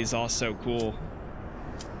 Why are these all so cool?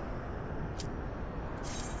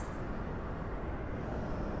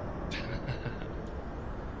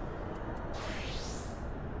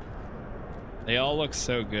 They all look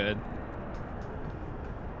so good.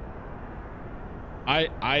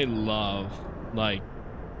 I love, like,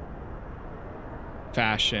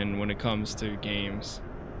 fashion when it comes to games.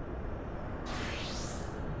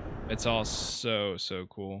 It's all so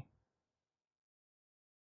cool.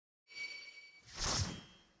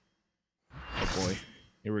 Oh boy.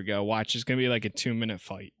 Here we go. Watch, it's gonna be like a 2-minute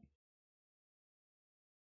fight.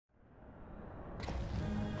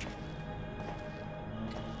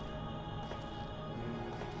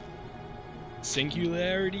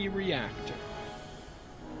 Singularity Reactor.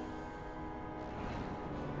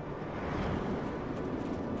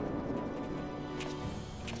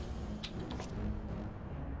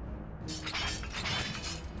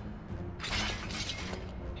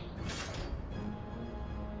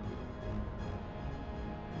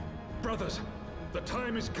 Brothers, the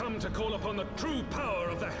time has come to call upon the true power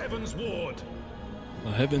of the Heavensward. The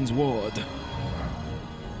Heavensward.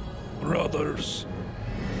 Brothers,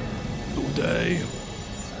 today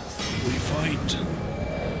we fight.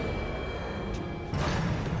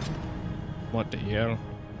 What the hell?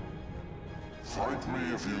 Fight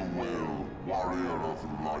me if you will, warrior of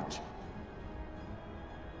light.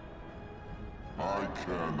 I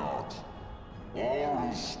care not. All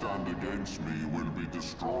who stand against me will be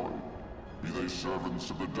destroyed, be they servants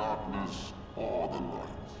of the darkness or the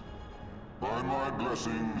light. By my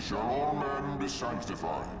blessing shall all men be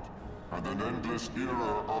sanctified, and an endless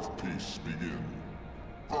era of peace begin.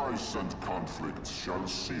 Vice and conflict shall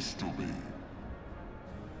cease to be.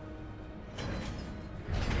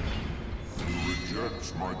 You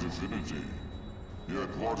reject my divinity,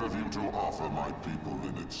 yet what have you to offer my people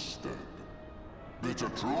in its stead? Bitter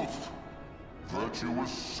truth?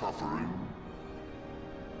 Virtuous suffering?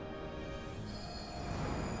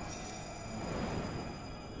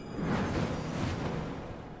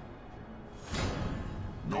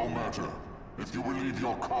 No matter. If you believe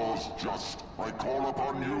your cause just, I call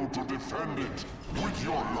upon you to defend it with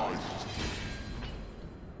your life.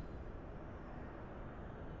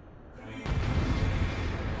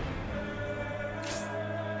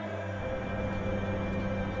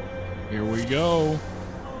 Here we go.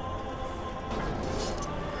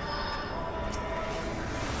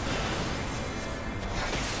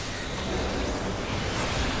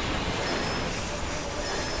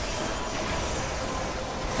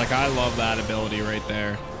 Like, I love that ability right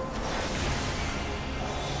there.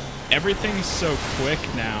 Everything's so quick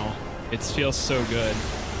now. It feels so good.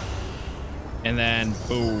 And then,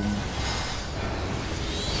 boom.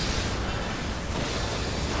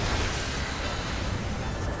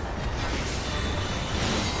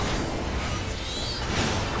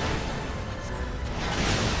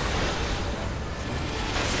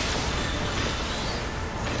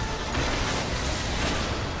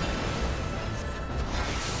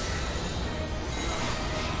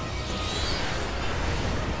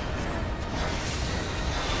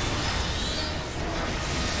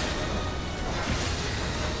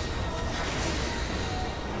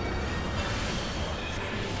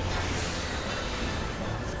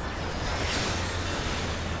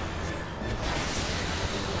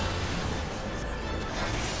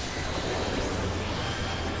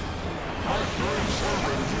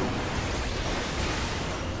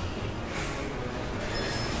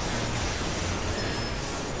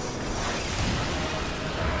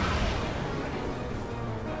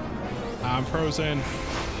 I'm frozen.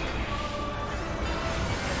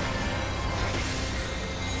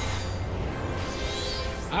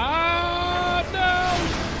 Ah, no!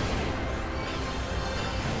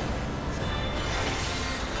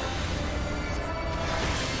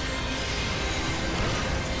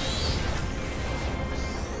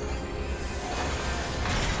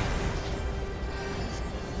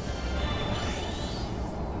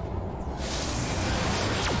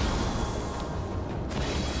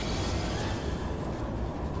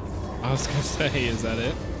 I was gonna say, is that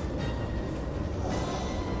it?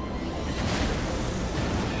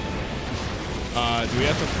 Do we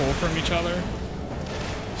have to pull from each other?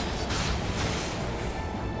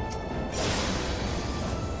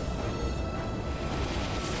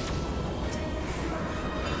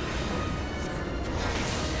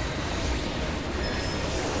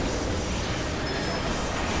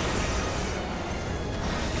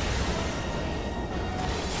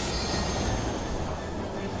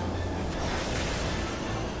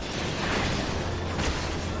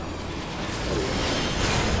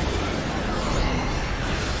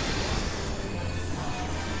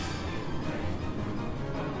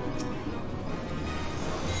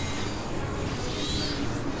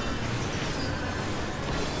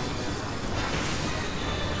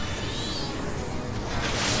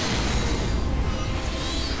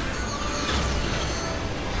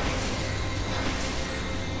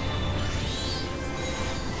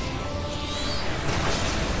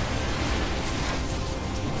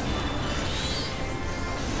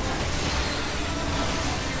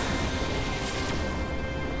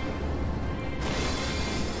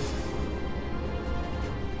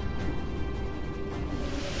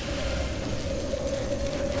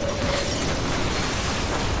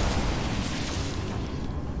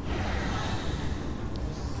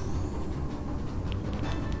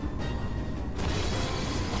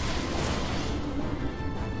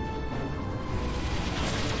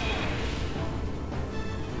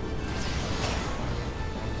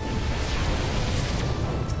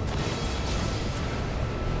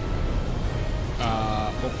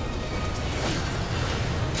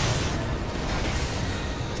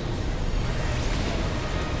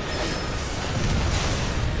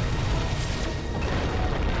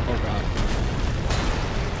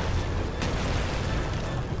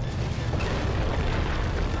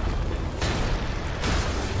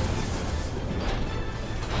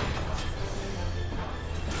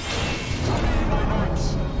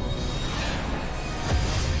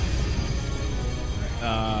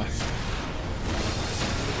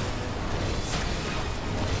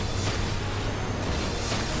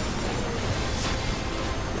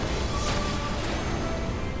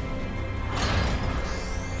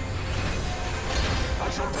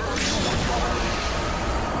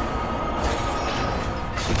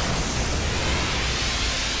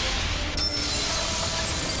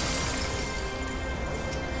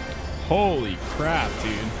 Holy crap,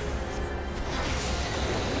 dude.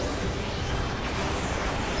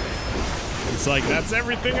 It's like, that's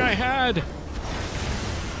everything I had.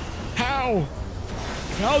 How?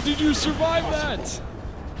 How did you survive that?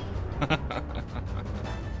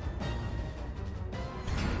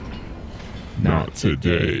 Not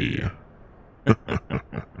today.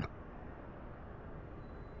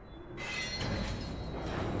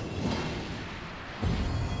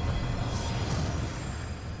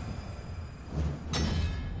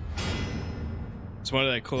 It's one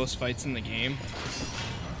of the coolest fights in the game.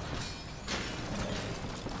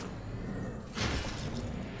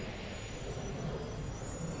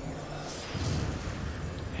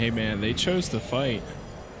 Hey man, they chose to fight.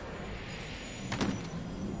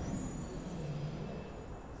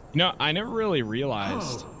 You know, I never really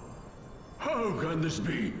realized. How can this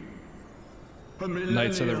be?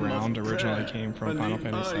 Knights of the Round originally came from Final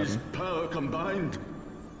Fantasy VII. Power combined,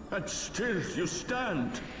 and still you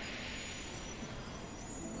stand.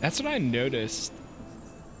 That's what I noticed.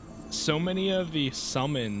 So many of the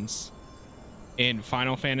summons in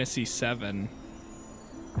Final Fantasy VII,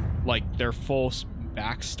 like their full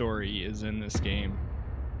backstory is in this game.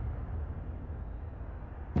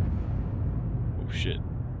 Oh shit.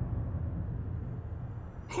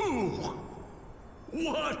 Who?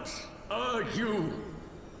 What are you?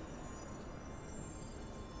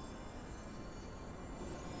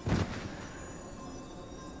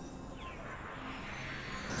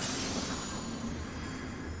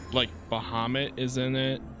 Like Bahamut is in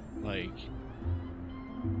it, like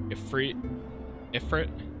Ifrit,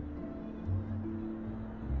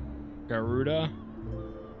 Garuda,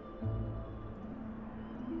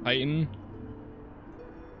 Titan.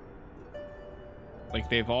 Like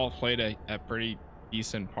they've all played a pretty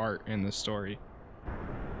decent part in the story.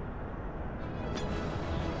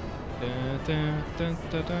 Da, da, da,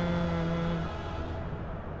 da, da.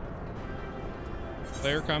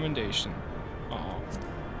 Player commendation. Aw.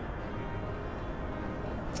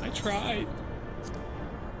 I tried.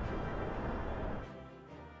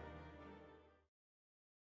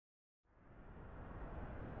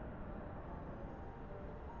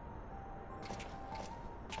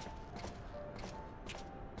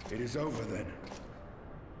 It is over then.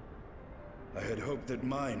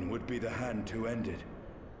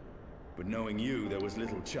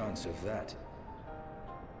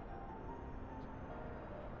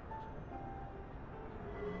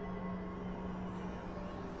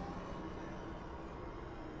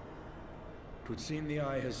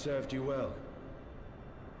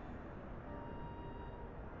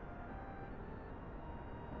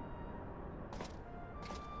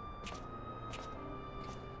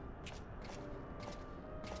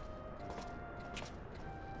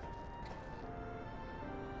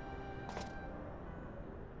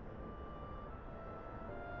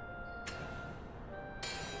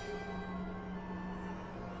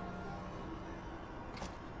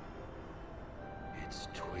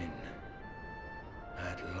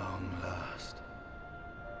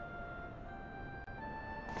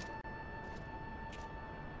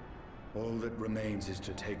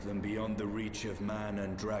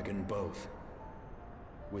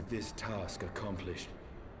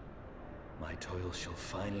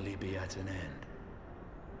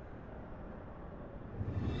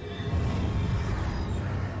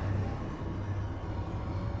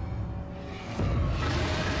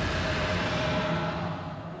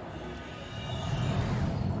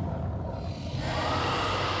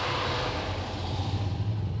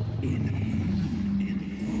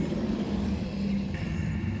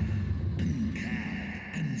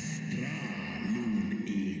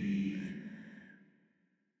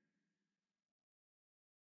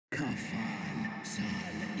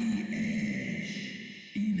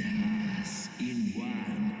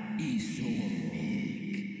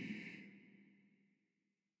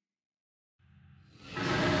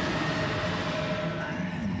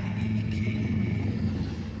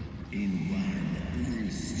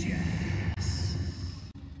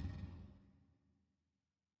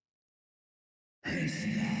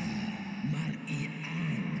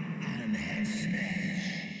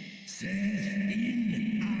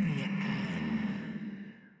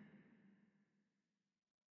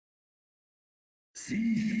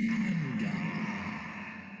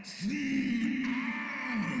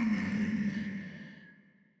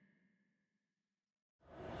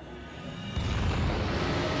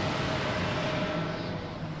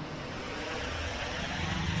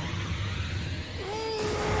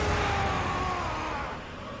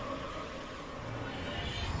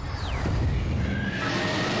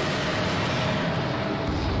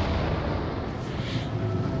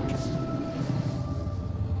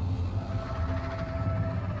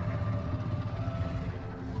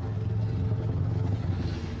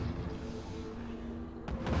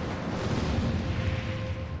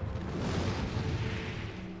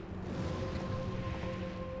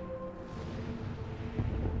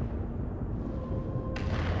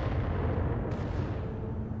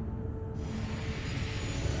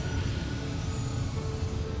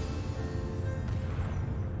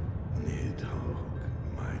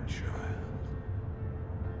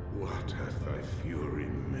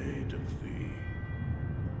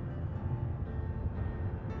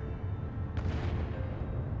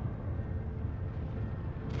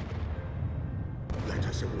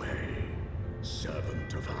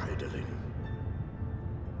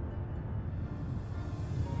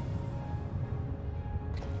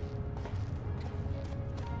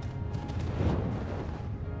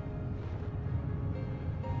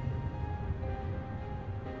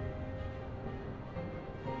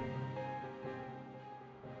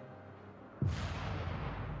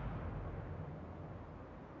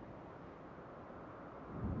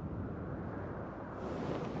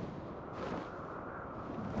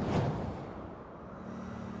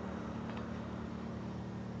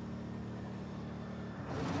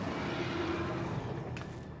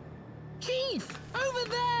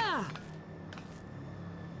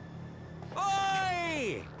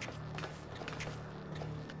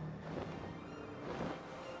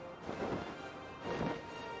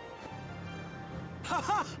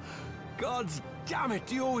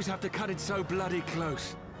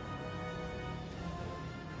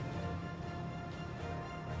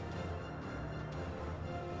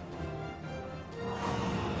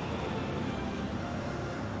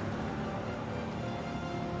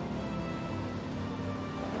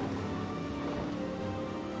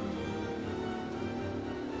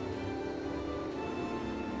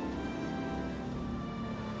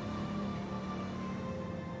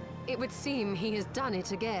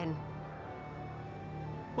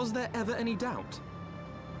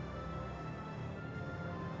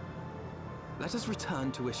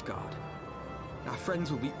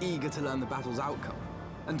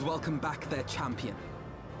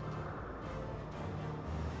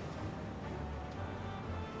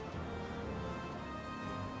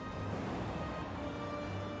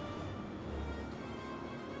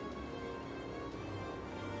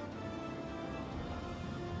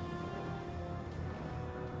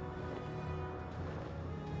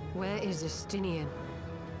 is Estinian.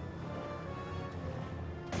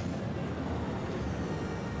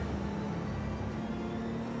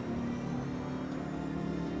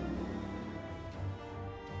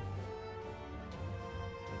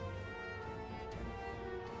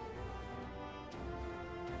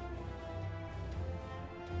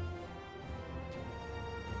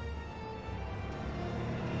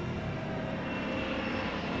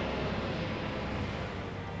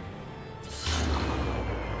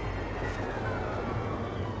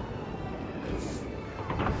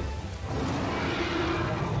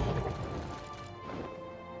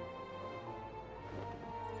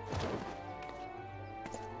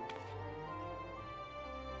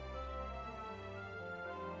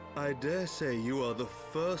 I dare say you are the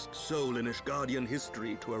first soul in Ishgardian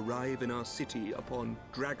history to arrive in our city upon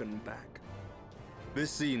Dragonback. This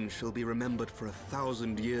scene shall be remembered for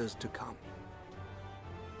 1,000 years to come.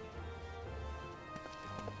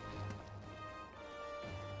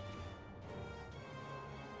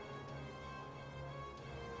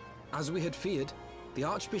 As we had feared, the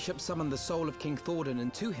Archbishop summoned the soul of King Thordan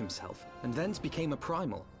into himself, and thence became a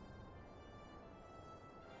primal.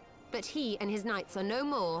 But he and his knights are no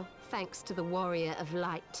more, thanks to the Warrior of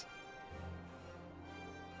Light.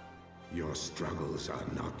 Your struggles are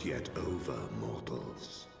not yet over,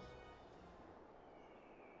 mortals.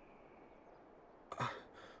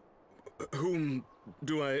 Whom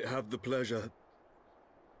do I have the pleasure?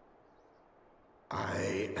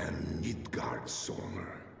 I am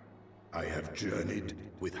Midgardsormr. I have journeyed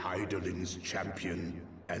with Hydalin's champion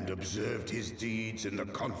and observed his deeds in the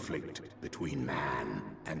conflict between man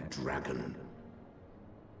and dragon.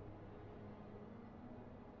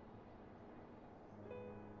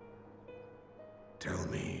 Tell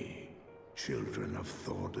me, children of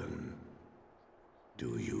Thordan,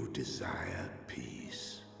 do you desire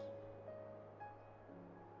peace?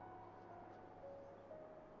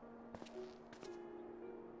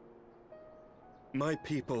 My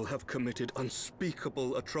people have committed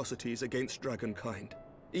unspeakable atrocities against dragonkind,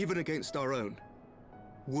 even against our own.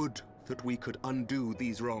 Would that we could undo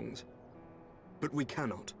these wrongs, but we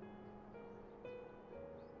cannot.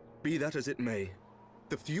 Be that as it may,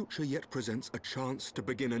 the future yet presents a chance to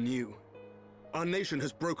begin anew. Our nation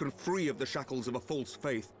has broken free of the shackles of a false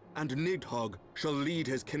faith, and Nidhogg shall lead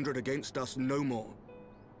his kindred against us no more.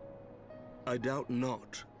 I doubt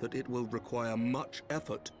not that it will require much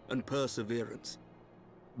effort and perseverance,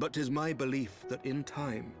 but 'tis my belief that in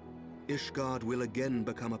time, Ishgard will again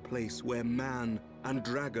become a place where man and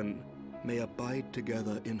dragon may abide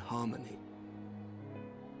together in harmony.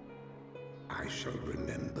 I shall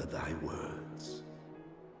remember thy words.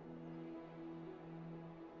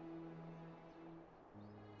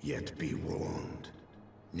 Yet be warned,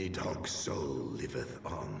 Nidhogg's soul liveth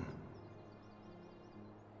on.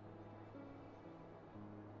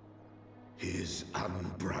 His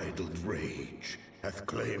unbridled rage hath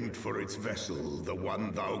claimed for its vessel the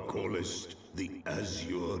one thou callest the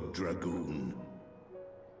Azure Dragoon.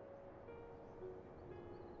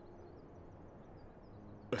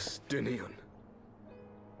 Estinian.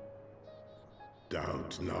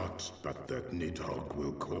 Doubt not but that Nidhogg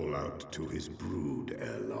will call out to his brood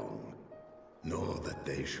ere long, nor that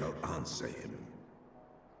they shall answer him.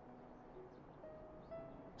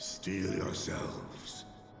 Steel yourselves,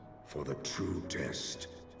 for the true test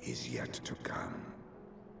is yet to come.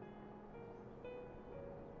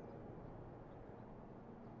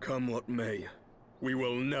 Come what may, we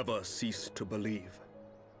will never cease to believe.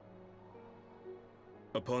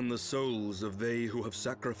 Upon the souls of they who have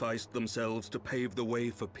sacrificed themselves to pave the way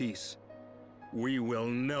for peace, we will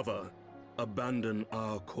never abandon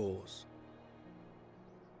our cause.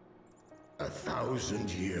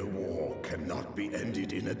 1,000-year war cannot be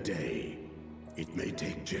ended in a day. It may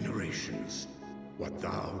take generations. What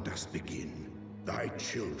thou dost begin, thy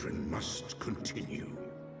children must continue.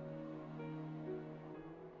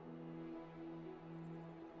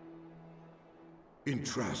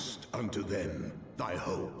 Entrust unto them thy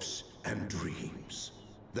hopes and dreams,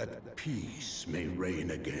 that peace may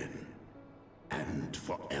reign again, and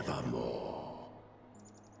forevermore.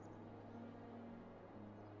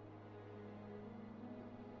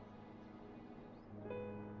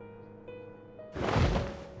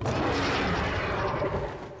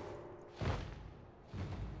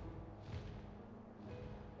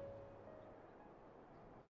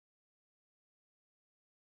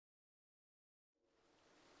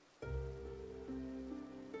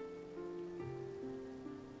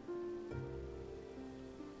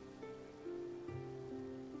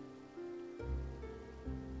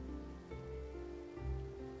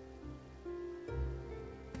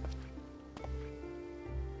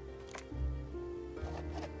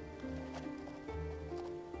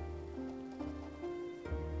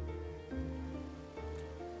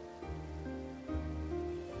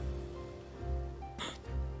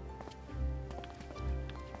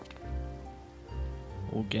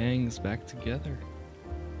 gangs back together.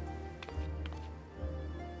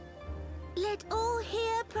 Let all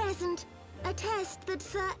here present attest that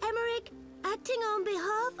Sir Emmerich, acting on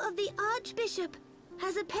behalf of the Archbishop,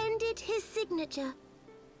 has appended his signature.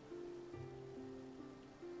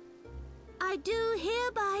 I do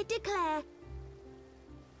hereby declare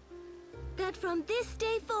that from this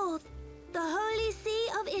day forth, the Holy See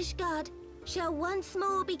of Ishgard shall once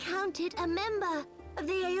more be counted a member of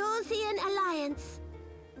the Eorzean Alliance.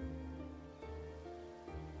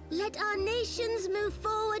 Let our nations move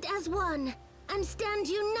forward as one and stand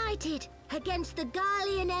united against the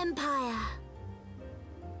Garlean Empire.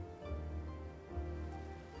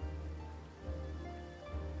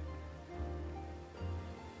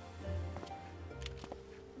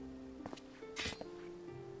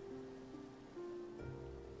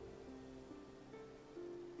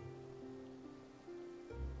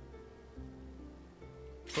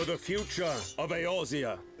 For the future of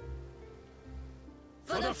Eorzea.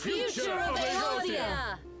 For the future of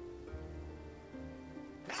Eorzea!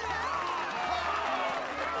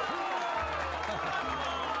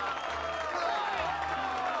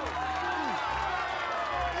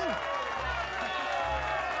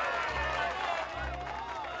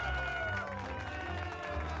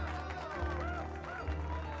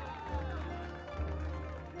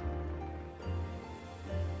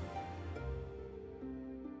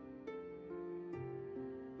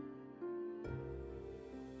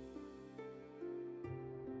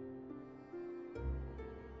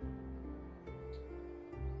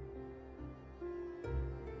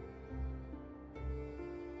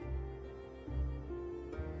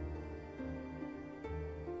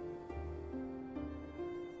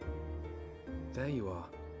 There you are.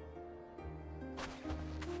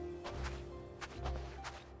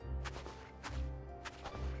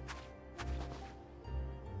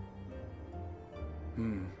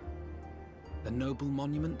 A noble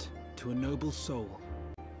monument to a noble soul.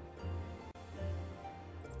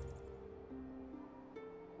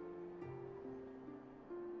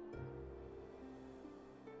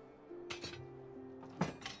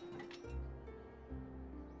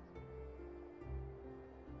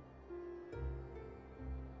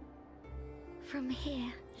 From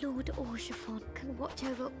here, Lord Orshafon can watch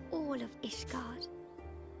over all of Ishgard.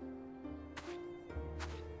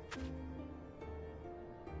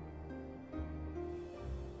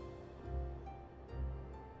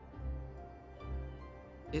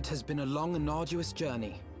 It has been a long and arduous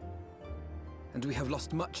journey, and we have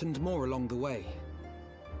lost much and more along the way.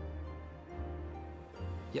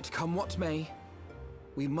 Yet come what may,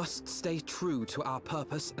 we must stay true to our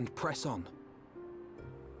purpose and press on.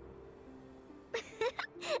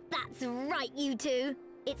 That's right, you two.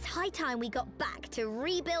 It's high time we got back to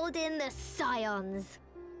rebuilding the Scions.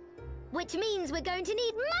 Which means we're going to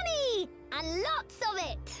need money! And lots of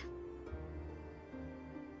it!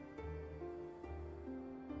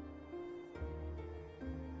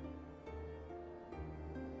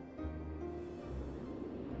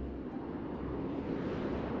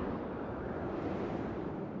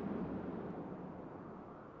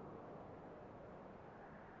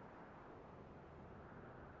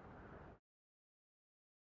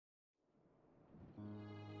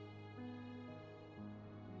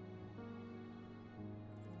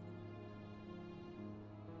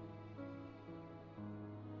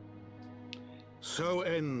 So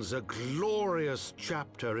ends a glorious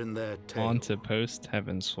chapter in their tale. On to post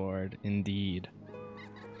Heavensward, indeed.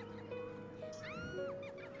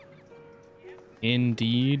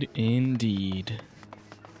 Indeed, indeed.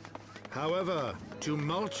 However,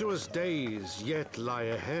 tumultuous days yet lie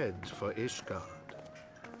ahead for Ishgard.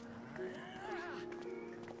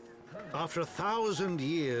 After 1,000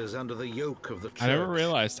 years under the yoke of the church, I never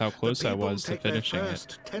realized how close I was to finishing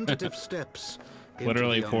it. Tentative steps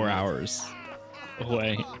Literally 4 hours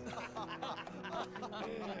away.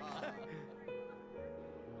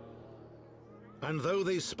 And though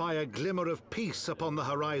they spy a glimmer of peace upon the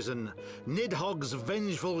horizon, Nidhogg's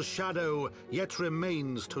vengeful shadow yet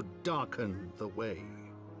remains to darken the way.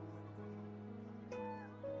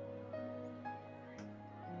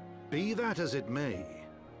 Be that as it may,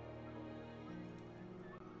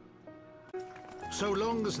 so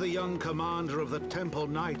long as the young commander of the Temple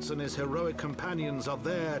Knights and his heroic companions are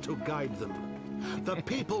there to guide them, the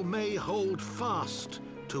people may hold fast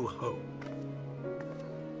to hope.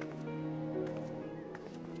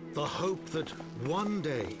 The hope that one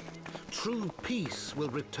day true peace will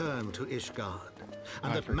return to Ishgard,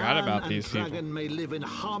 and that man and dragon may live in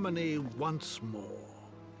harmony once more.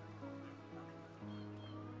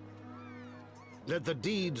 Let the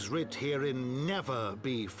deeds writ herein never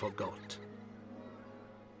be forgot.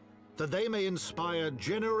 that they may inspire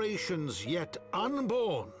generations yet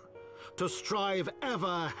unborn to strive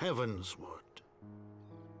ever heavensward.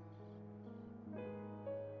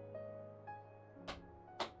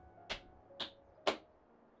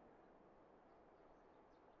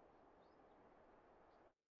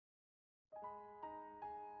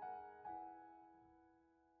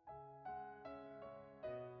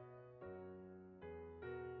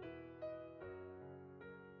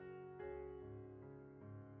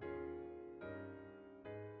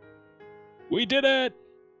 We did it!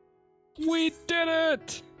 We did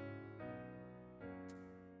it!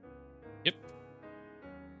 Yep.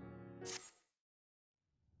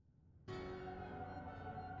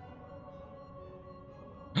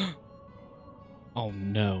 Oh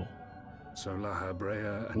no. So La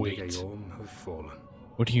Habrea and Wait. Gaeorm have fallen.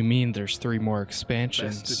 What do you mean there's 3 more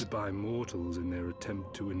expansions? Bested by mortals in their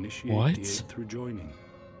attempt to initiate What? the Eighth rejoining.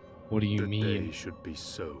 What do you mean? They should be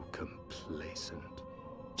so complacent.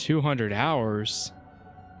 200 hours?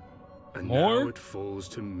 And More? now it falls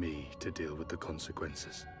to me to deal with the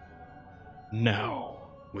consequences. No.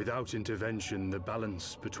 Without intervention, the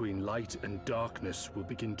balance between light and darkness will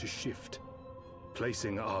begin to shift,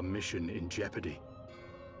 placing our mission in jeopardy.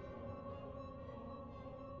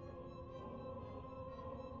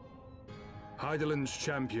 Hydaelyn's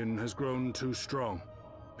champion has grown too strong.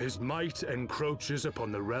 His might encroaches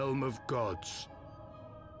upon the realm of gods.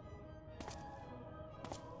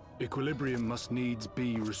 Equilibrium must needs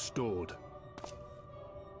be restored.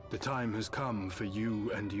 The time has come for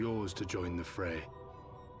you and yours to join the fray.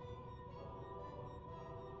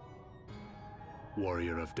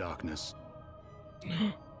 Warrior of Darkness.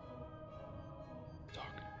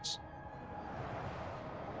 Darkness.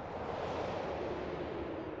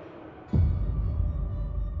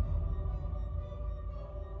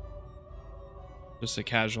 Just a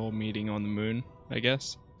casual meeting on the moon, I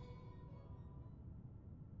guess.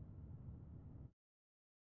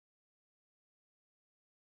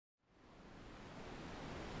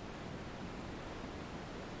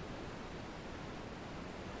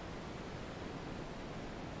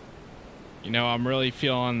 You know, I'm really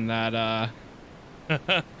feeling that,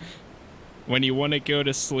 when you want to go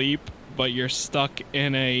to sleep, but you're stuck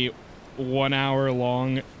in a 1 hour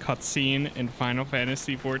long cutscene in Final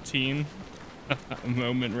Fantasy XIV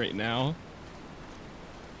moment right now.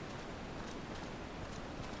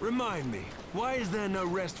 Remind me, why is there no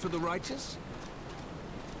rest for the righteous?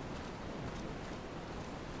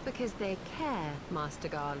 Because they care, Master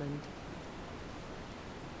Garland.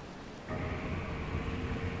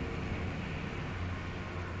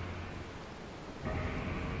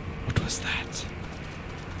 What was that?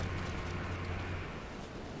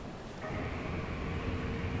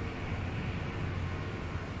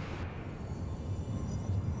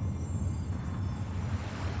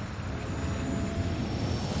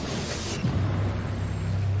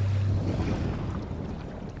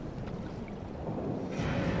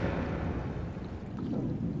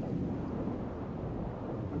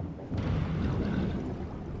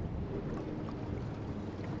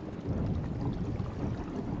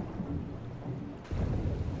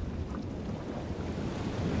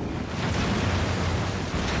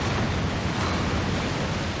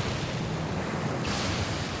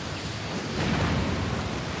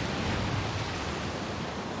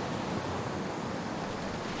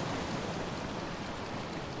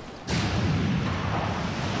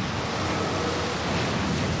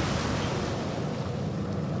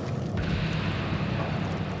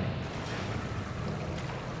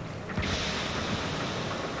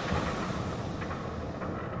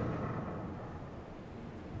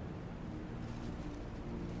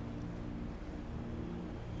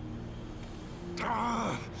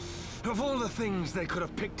 Of all the things they could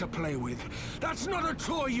have picked to play with, that's not a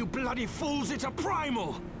toy, you bloody fools, it's a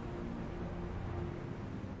primal!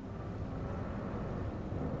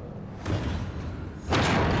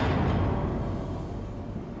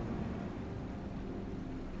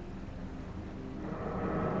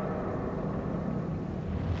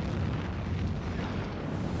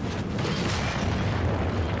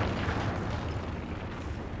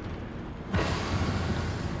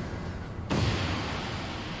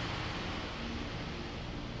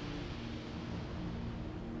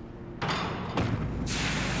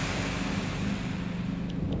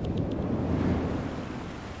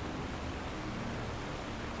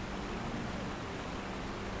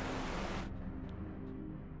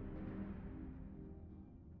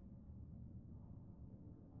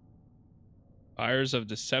 Fires of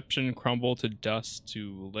deception crumble to dust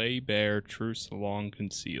to lay bare truths long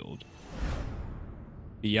concealed.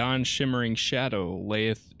 Beyond shimmering shadow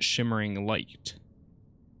layeth shimmering light.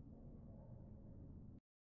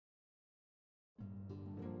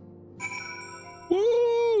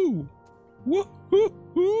 Woo! Woo!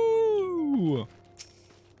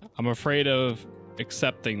 I'm afraid of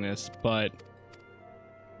accepting this, but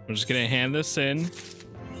I'm just gonna hand this in,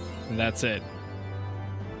 and that's it.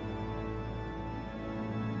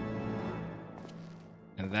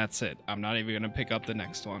 And that's it. I'm not even gonna pick up the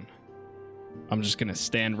next one. I'm just gonna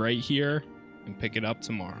stand right here and pick it up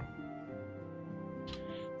tomorrow.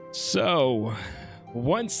 So,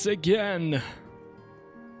 once again,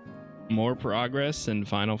 more progress in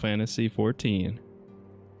Final Fantasy XIV.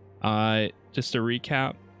 Just to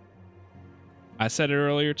recap, I said it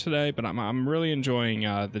earlier today, but I'm really enjoying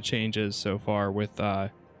the changes so far with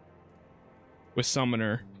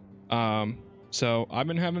Summoner. So I've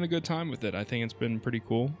been having a good time with it. I think it's been pretty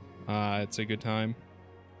cool. It's a good time,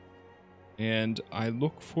 and I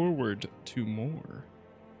look forward to more.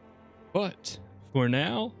 But for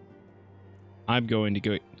now, I'm going to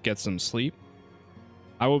go get some sleep.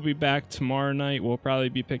 I will be back tomorrow night. We'll probably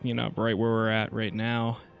be picking it up right where we're at right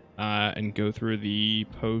now, and go through the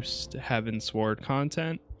post Heavensward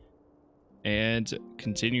content and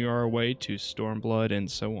continue our way to Stormblood and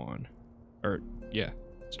so on. Or yeah,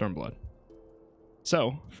 Stormblood.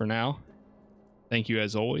 So for now, thank you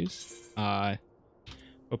as always.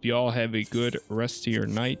 Hope you all have a good rest of your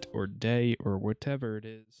night or day or whatever it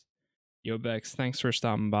is. Yo Bex, thanks for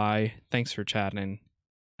stopping by. Thanks for chatting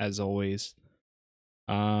as always.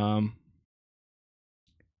 And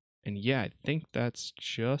yeah, I think that's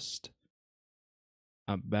just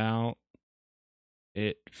about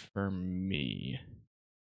it for me.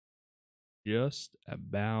 Just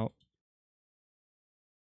about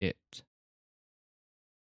it.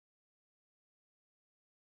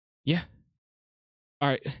 Yeah. All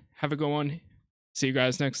right. Have a good one. See you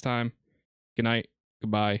guys next time. Good night.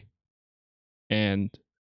 Goodbye. And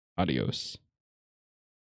adios.